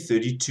happens to be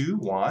 32.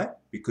 Why?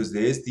 Because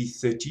there's the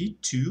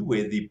 32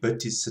 where the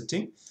bit is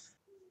sitting.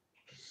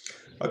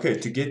 Okay,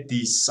 to get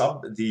the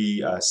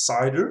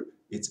CIDR,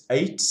 it's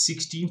 8,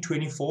 16,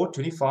 24,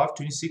 25,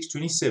 26,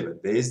 27.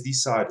 There's the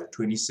CIDR,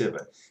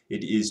 27.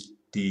 It is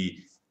the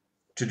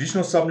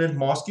traditional subnet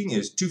masking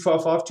is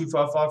 255,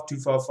 255,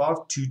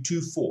 255,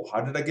 224.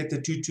 How did I get the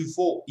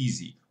 224?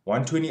 Easy.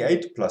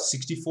 128 plus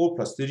 64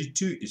 plus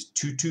 32 is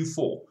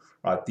 224.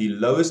 Right, the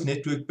lowest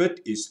network bit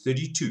is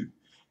 32.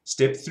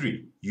 Step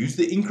 3, use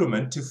the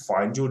increment to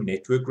find your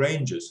network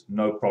ranges.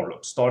 No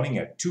problem. Starting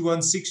at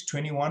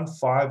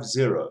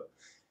 216.21.50,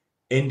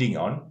 ending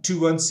on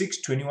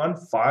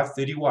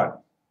 216.21.531.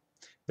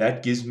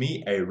 That gives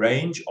me a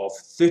range of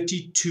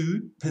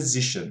 32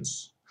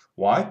 positions.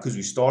 Why? Because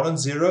we start on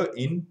 0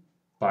 in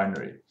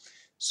binary.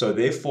 So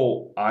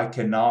therefore, I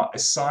can now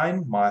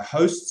assign my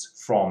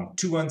hosts from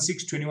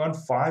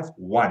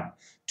 216.21.51,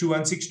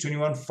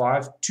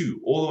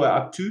 216.21.52, all the way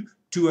up to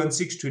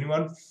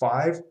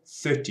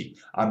 216.21.530.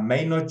 I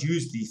may not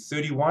use the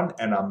 31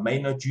 and I may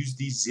not use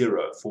the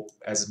 0 for,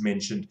 as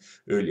mentioned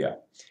earlier.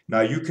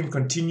 Now you can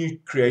continue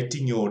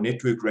creating your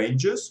network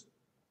ranges.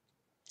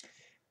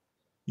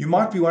 You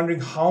might be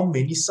wondering how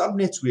many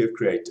subnets we have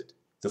created.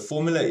 The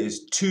formula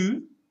is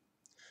 2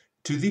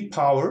 to the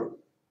power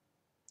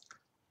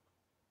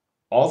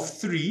of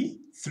 3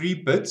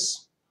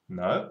 bits.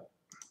 No.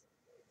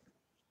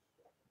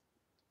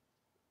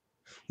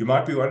 You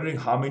might be wondering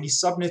how many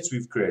subnets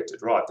we've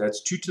created. Right,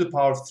 that's 2 to the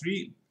power of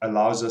 3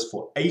 allows us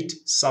for 8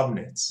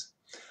 subnets.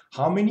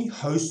 How many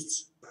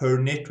hosts per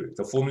network?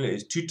 The formula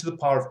is 2 to the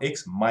power of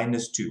x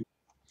minus 2.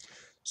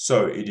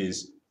 So it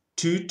is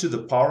 2 to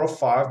the power of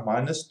 5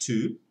 minus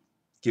 2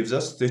 gives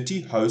us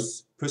 30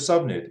 hosts per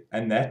subnet,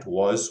 and that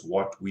was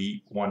what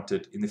we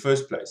wanted in the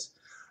first place.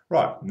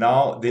 Right,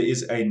 now there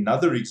is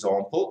another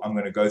example. I'm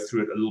going to go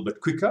through it a little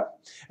bit quicker.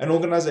 An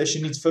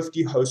organization needs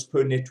 50 hosts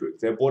per network.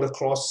 They bought a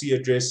Class C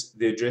address.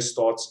 The address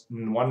starts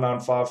in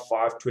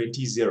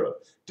 195.520.0.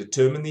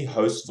 Determine the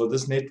hosts for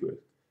this network.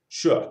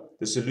 Sure,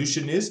 the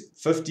solution is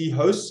 50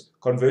 hosts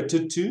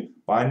converted to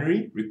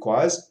binary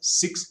requires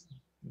 6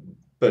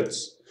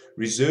 bits.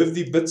 Reserve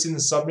the bits in the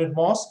subnet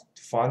mask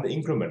to find the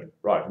increment.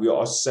 Right, we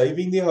are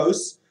saving the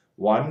hosts.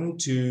 1,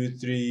 2,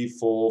 3,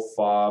 4,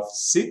 5,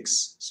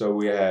 6. So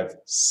we have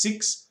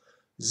 6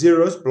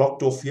 zeros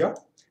blocked off here.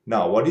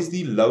 Now, what is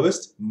the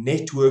lowest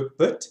network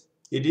bit?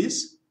 It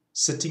is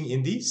sitting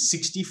in the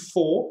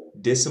 64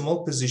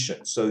 decimal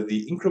position. So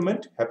the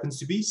increment happens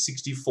to be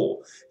 64.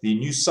 The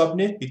new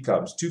subnet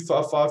becomes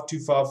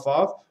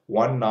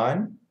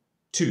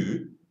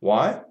 255.255.192.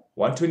 Why?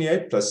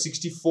 128 plus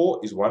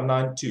 64 is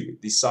 192.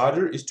 The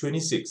CIDR is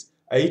 26.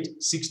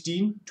 8,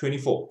 16,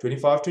 24.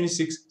 25,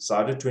 26,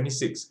 CIDR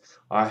 26.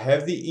 I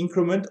have the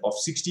increment of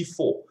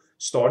 64,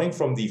 starting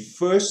from the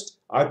first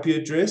IP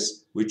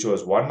address, which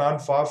was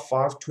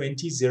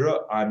 195.520.0.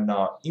 I'm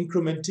now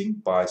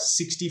incrementing by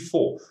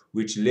 64,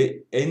 which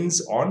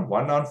ends on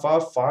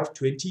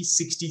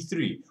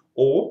 195.520.63,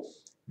 or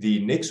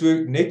the next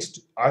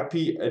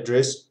IP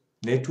address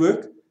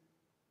network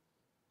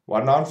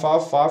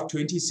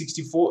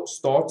 195.520.64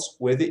 starts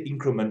where the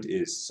increment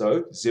is.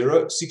 So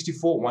 0,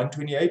 64,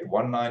 128,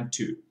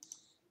 192.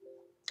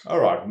 All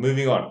right,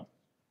 moving on.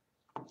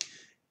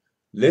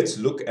 Let's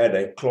look at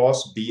a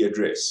Class B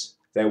address.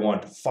 They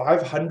want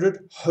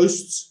 500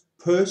 hosts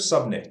per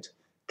subnet.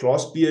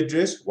 Class B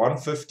address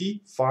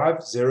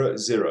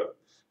 150.500.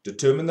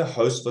 Determine the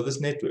host for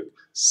this network.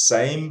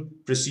 Same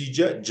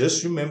procedure,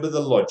 just remember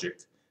the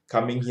logic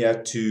coming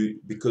here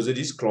because it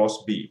is Class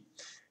B.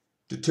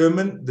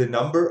 Determine the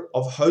number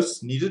of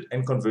hosts needed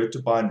and convert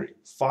to binary.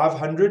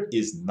 500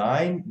 is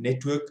 9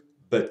 network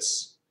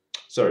bits.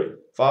 Sorry,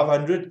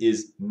 500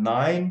 is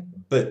 9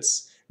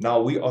 bits.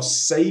 Now we are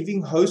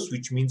saving hosts,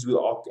 which means we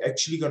are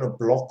actually going to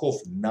block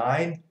off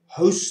 9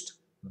 host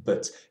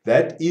bits.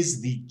 That is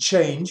the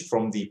change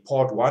from the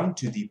part 1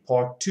 to the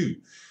part 2.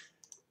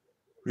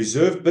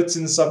 Reserve bits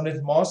in the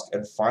subnet mask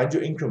and find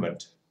your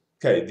increment.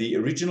 Okay, the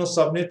original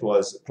subnet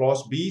was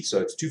Class B, so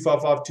it's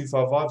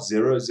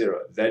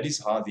 255.255.0.0. That is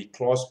how the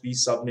Class B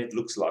subnet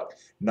looks like.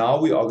 Now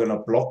we are going to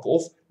block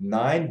off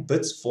 9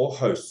 bits for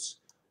hosts.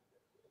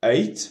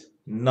 8,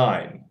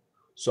 9.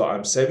 So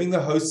I'm saving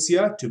the hosts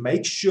here to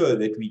make sure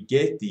that we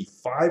get the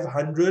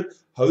 500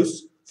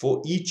 hosts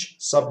for each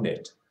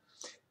subnet.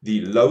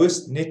 The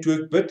lowest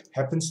network bit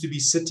happens to be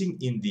sitting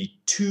in the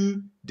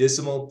 2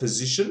 decimal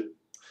position.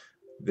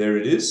 There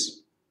it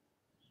is.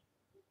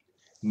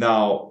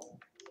 Now,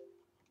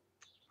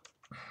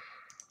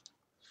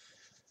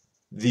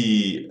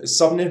 the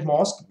subnet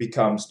mask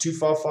becomes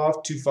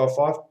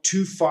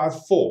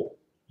 255.255.254.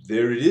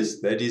 There it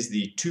is. That is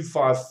the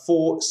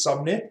 254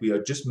 subnet. We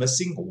are just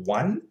missing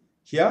 1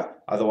 here.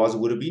 Otherwise, it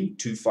would have been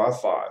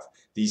 255.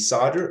 The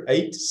CIDR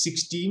 8,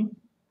 16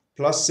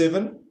 plus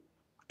 7,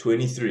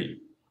 23.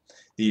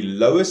 The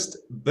lowest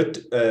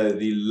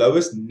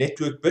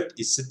network bit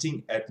is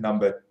sitting at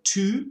number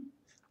 2,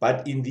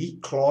 but in the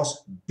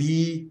Class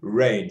B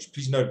range.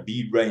 Please note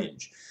B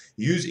range.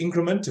 Use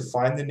increment to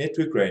find the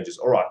network ranges.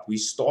 All right, we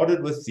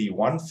started with the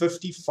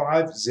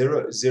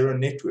 155.0.0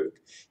 network.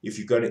 If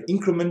you're going to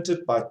increment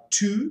it by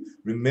 2,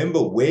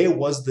 remember where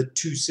was the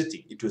 2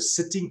 sitting? It was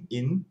sitting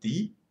in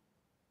the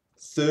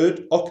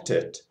 3rd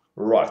octet.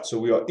 Right, so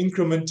we are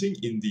incrementing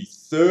in the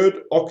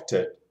 3rd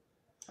octet.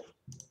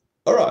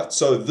 All right,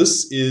 so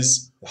this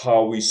is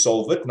how we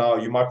solve it. Now,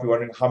 you might be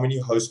wondering how many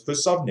hosts per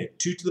subnet?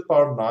 2 to the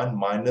power of 9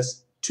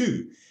 minus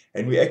 2.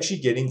 And we're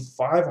actually getting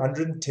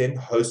 510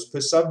 hosts per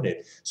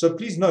subnet. So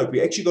please note, we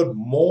actually got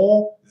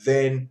more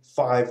than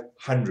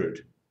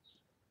 500.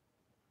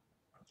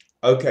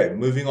 Okay,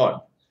 moving on.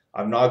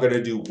 I'm now going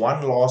to do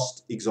one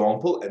last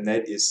example, and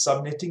that is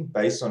subnetting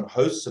based on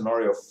host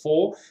scenario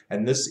 4.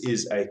 And this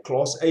is a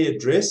Class A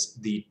address,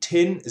 the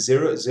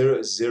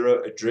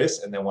 10.0.0.0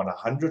 address, and they want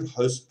 100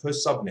 hosts per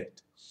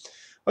subnet.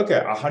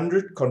 Okay,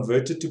 100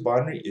 converted to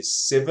binary is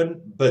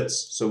 7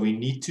 bits. So we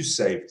need to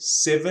save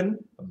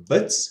 7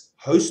 bits.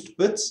 Host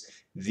bits.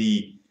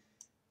 The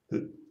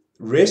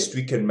rest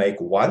we can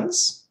make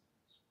ones,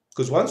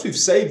 because once we've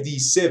saved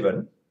these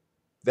 7,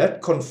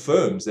 that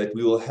confirms that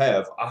we will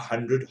have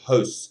 100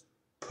 hosts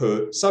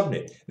per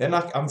subnet. Then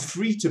I'm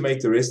free to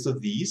make the rest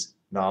of these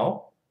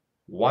now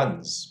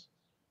ones,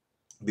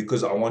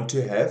 because I want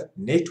to have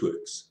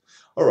networks.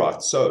 All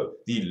right, so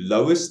the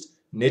lowest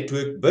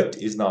network bit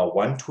is now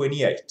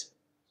 128.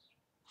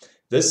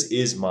 This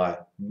is my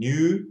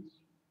new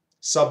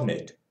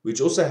subnet, which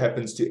also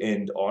happens to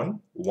end on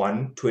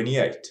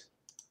 128.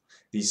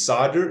 The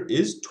CIDR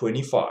is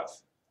 25.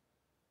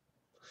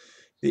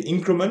 The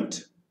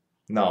increment,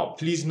 now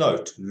please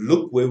note,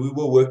 look where we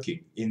were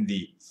working in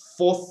the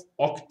 4th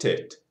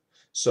octet.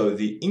 So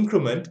the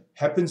increment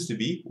happens to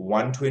be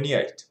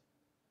 128.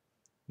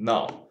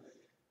 Now,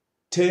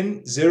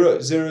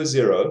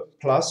 10.0.0.0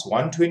 plus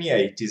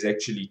 128 is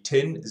actually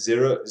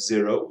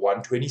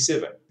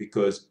 10.0.0.127,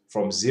 because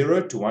from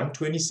 0 to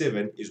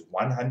 127 is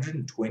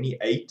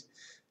 128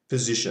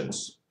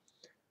 positions.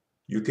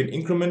 You can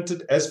increment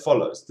it as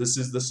follows. This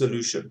is the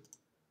solution.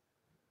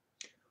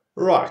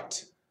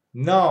 Right,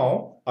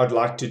 now I'd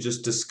like to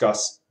just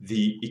discuss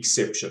the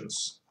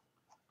exceptions.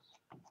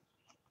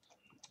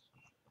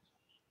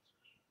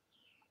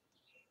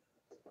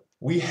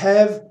 We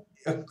have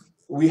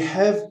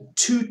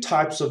 2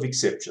 types of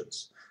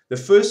exceptions. The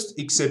first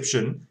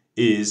exception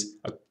is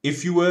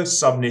if you were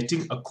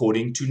subnetting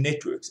according to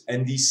networks,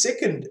 and the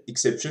second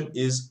exception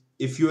is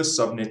if you are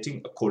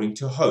subnetting according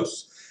to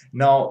hosts.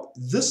 Now,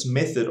 this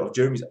method of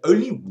Jeremy's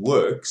only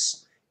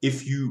works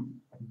if you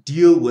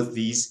deal with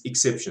these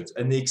exceptions.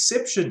 And the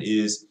exception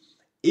is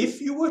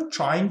if you were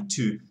trying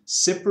to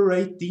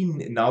separate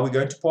now we're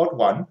going to part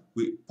one,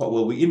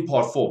 we're in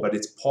part four, but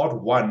it's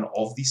part one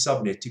of the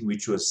subnetting,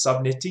 which was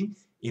subnetting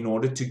in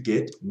order to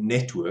get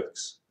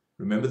networks.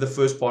 Remember the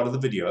first part of the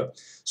video.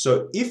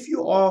 So if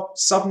you are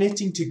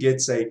subnetting to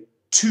get, say,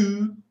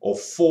 2 or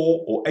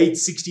 4 or 8,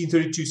 16,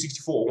 32,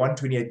 64, or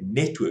 128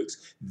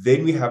 networks,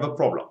 then we have a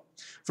problem.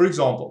 For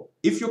example,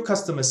 if your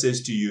customer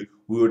says to you,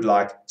 we would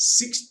like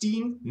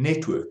 16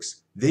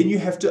 networks, then you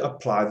have to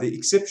apply the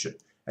exception.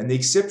 And the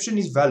exception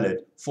is valid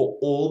for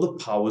all the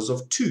powers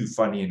of 2,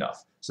 funny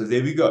enough. So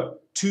there we go.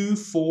 2,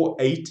 4,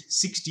 8,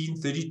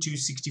 16, 32,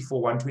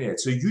 64, 128.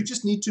 So you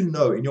just need to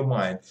know in your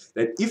mind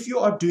that if you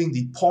are doing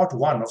the part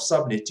one of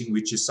subnetting,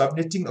 which is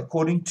subnetting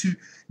according to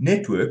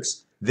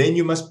networks, then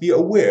you must be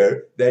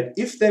aware that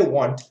if they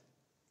want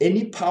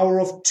any power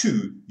of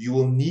 2, you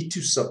will need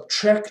to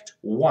subtract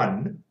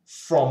 1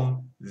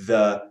 from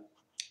the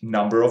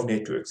number of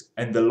networks.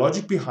 And the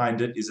logic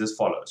behind it is as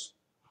follows.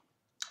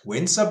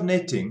 When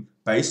subnetting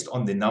based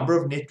on the number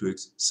of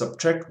networks,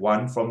 subtract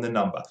 1 from the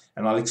number.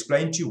 And I'll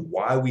explain to you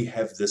why we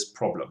have this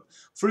problem.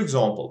 For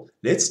example,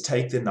 let's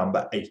take the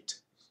number 8.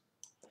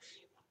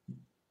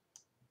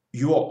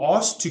 You are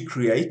asked to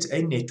create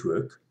a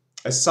network,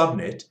 a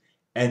subnet,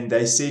 and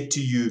they said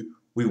to you,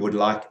 we would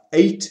like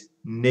 8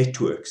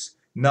 networks.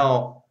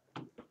 Now,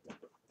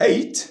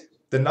 8,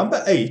 the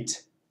number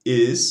 8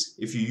 is,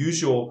 if you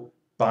use your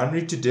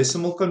binary to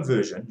decimal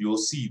conversion, you'll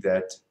see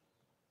that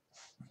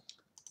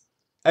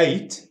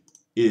 8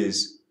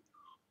 is,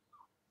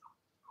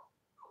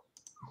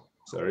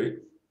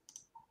 1000.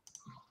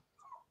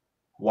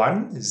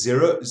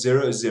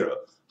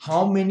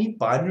 How many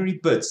binary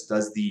bits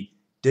does the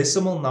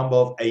decimal number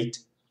of 8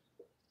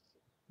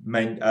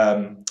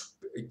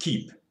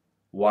 keep?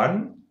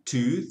 1,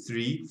 2,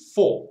 3,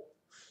 4.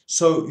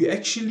 So the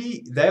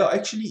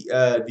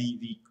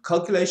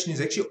calculation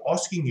is actually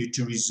asking you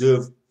to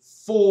reserve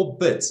 4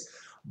 bits.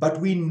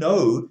 But we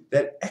know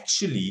that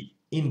actually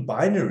in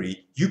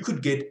binary, you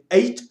could get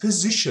 8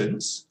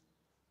 positions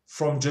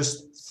from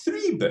just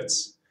 3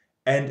 bits.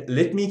 And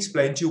let me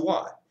explain to you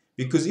why.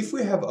 Because if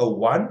we have a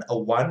 1, a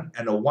 1,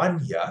 and a 1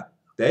 here,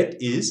 that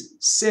is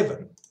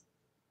 7.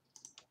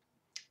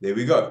 There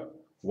we go.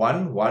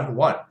 1, 1,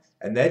 1.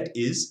 And that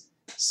is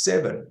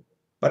 7.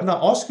 But now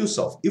ask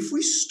yourself, if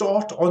we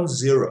start on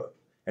 0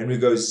 and we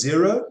go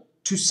 0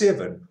 to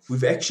 7,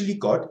 we've actually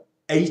got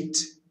 8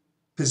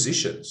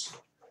 positions.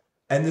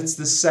 And it's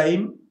the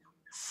same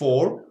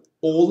for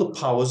all the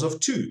powers of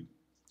 2.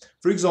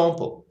 For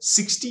example,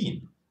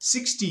 16.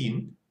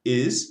 16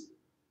 is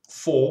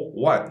 4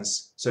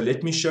 ones. So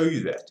let me show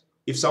you that.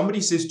 If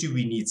somebody says to you,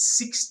 we need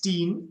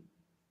 16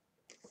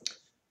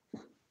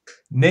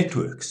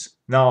 networks.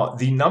 Now,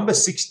 the number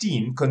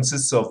 16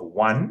 consists of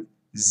 1,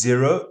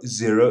 0,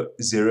 0,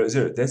 0,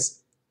 0. That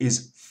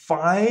is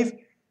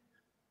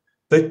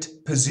 5-bit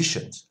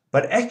positions.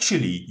 But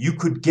actually, you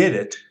could get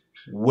it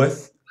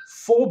with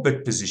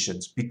 4-bit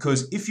positions,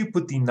 because if you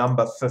put the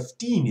number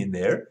 15 in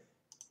there,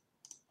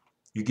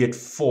 you get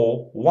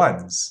 4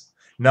 ones.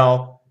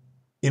 Now,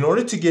 in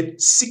order to get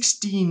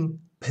 16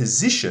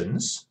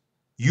 positions,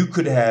 you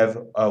could have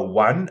a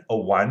 1, a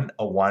 1,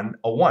 a 1,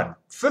 a 1.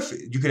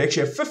 You could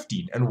actually have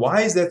 15. And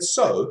why is that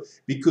so?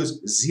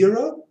 Because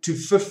 0 to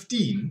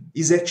 15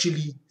 is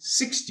actually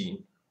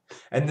 16.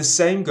 And the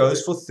same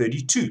goes for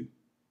 32.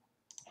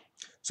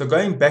 So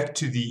going back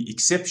to the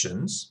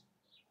exceptions,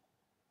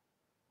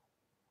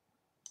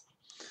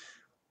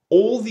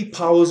 all the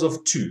powers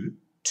of 2,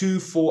 2,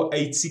 4,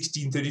 8,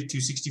 16,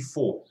 32,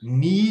 64,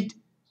 need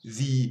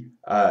you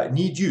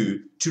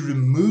to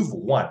remove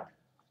 1.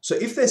 So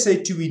if they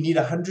say to you, we need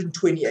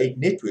 128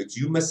 networks,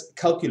 you must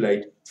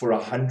calculate for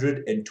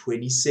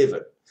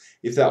 127.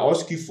 If they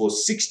ask you for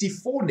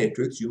 64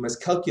 networks, you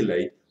must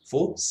calculate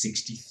for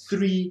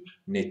 63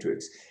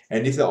 networks.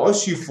 And if they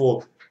ask you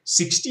for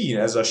 16,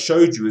 as I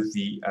showed you with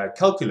the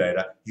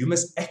calculator, you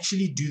must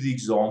actually do the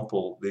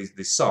example,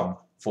 the sum,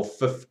 for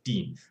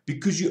 15,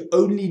 because you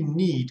only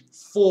need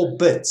 4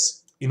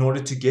 bits in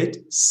order to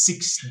get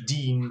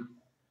 16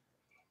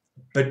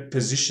 bit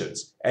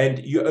positions, and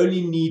you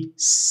only need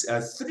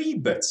 3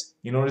 bits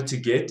in order to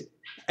get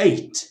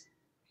 8,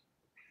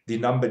 the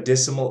number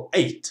decimal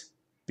 8,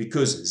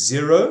 because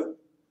 0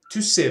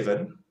 to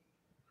 7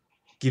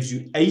 gives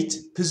you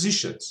 8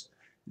 positions.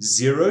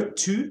 0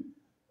 to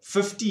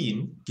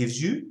 15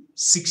 gives you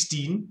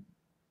 16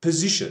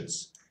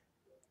 positions.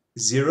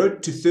 0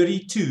 to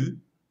 32,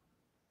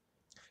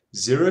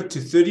 0 to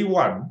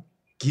 31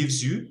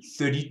 gives you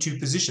 32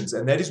 positions.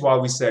 And that is why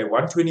we say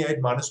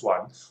 128 minus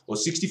 1, or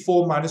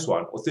 64 minus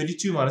 1, or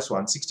 32 minus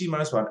 1, 16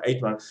 minus 1,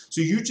 8 minus.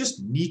 So you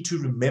just need to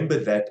remember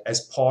that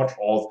as part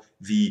of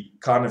the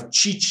kind of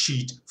cheat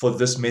sheet for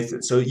this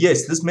method. So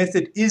yes, this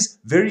method is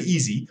very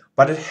easy,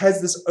 but it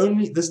has this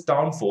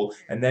downfall,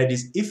 and that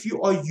is if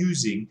you are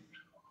using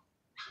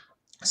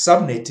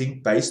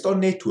subnetting based on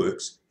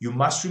networks, you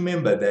must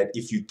remember that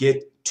if you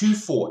get 2,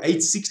 4,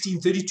 8, 16,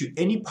 32,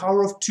 any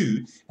power of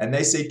 2, and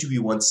they say to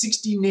you, we want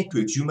 16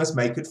 networks, you must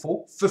make it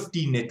for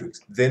 15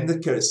 networks. Then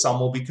the sum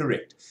will be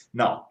correct.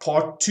 Now,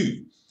 part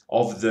 2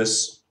 of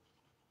this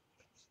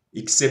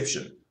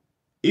exception.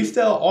 If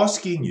they are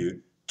asking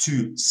you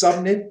to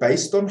subnet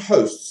based on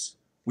hosts,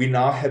 we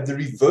now have the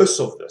reverse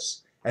of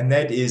this. And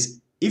that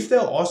is, if they're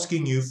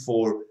asking you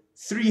for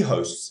 3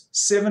 hosts,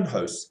 7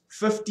 hosts,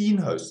 15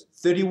 hosts,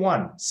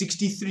 31,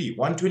 63,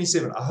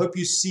 127, I hope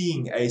you're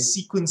seeing a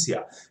sequence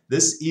here.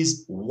 This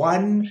is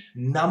one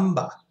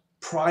number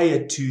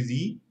prior to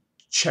the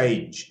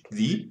change,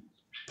 the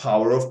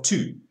power of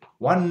 2.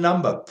 One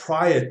number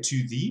prior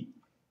to the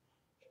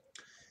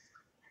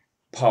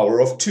power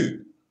of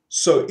 2.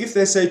 So if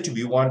they say to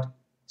me, we want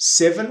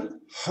 7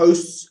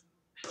 hosts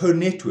per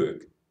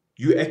network,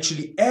 you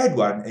actually add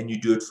 1 and you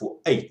do it for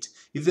 8.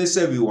 If they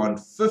say we want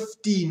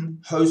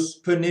 15 hosts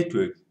per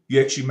network,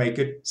 you actually make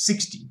it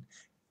 16,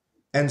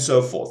 and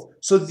so forth.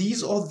 So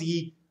these are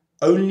the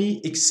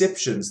only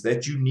exceptions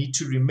that you need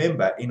to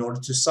remember in order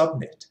to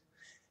subnet.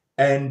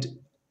 And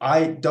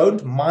I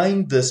don't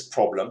mind this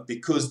problem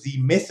because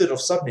the method of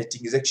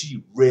subnetting is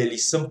actually really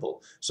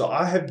simple. So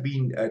I have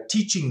been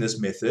teaching this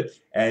method,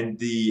 and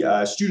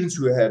the students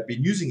who have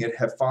been using it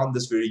have found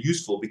this very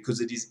useful because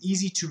it is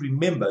easy to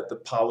remember the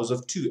powers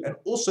of 2. And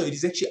also it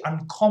is actually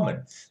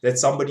uncommon that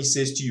somebody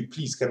says to you,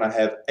 please, can I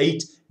have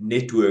 8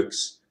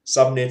 networks,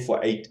 subnet for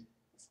 8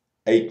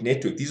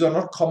 networks. These are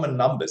not common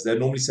numbers. They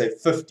normally say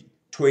 50,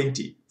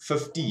 20,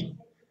 15.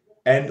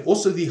 And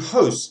also the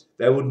hosts,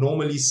 they would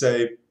normally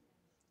say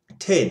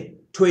 10,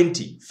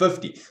 20,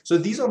 50. So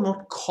these are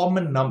not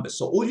common numbers.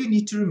 So all you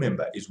need to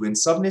remember is when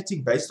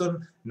subnetting based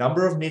on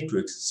number of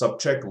networks,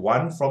 subtract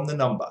 1 from the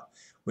number.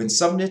 When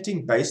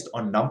subnetting based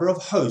on number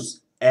of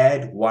hosts,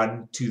 add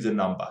 1 to the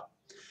number.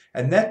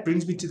 And that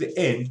brings me to the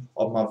end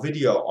of my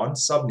video on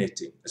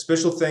subnetting. A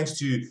special thanks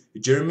to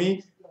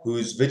Jeremy,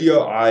 whose method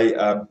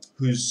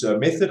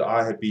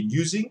I have been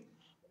using.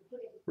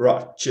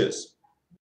 Right, cheers.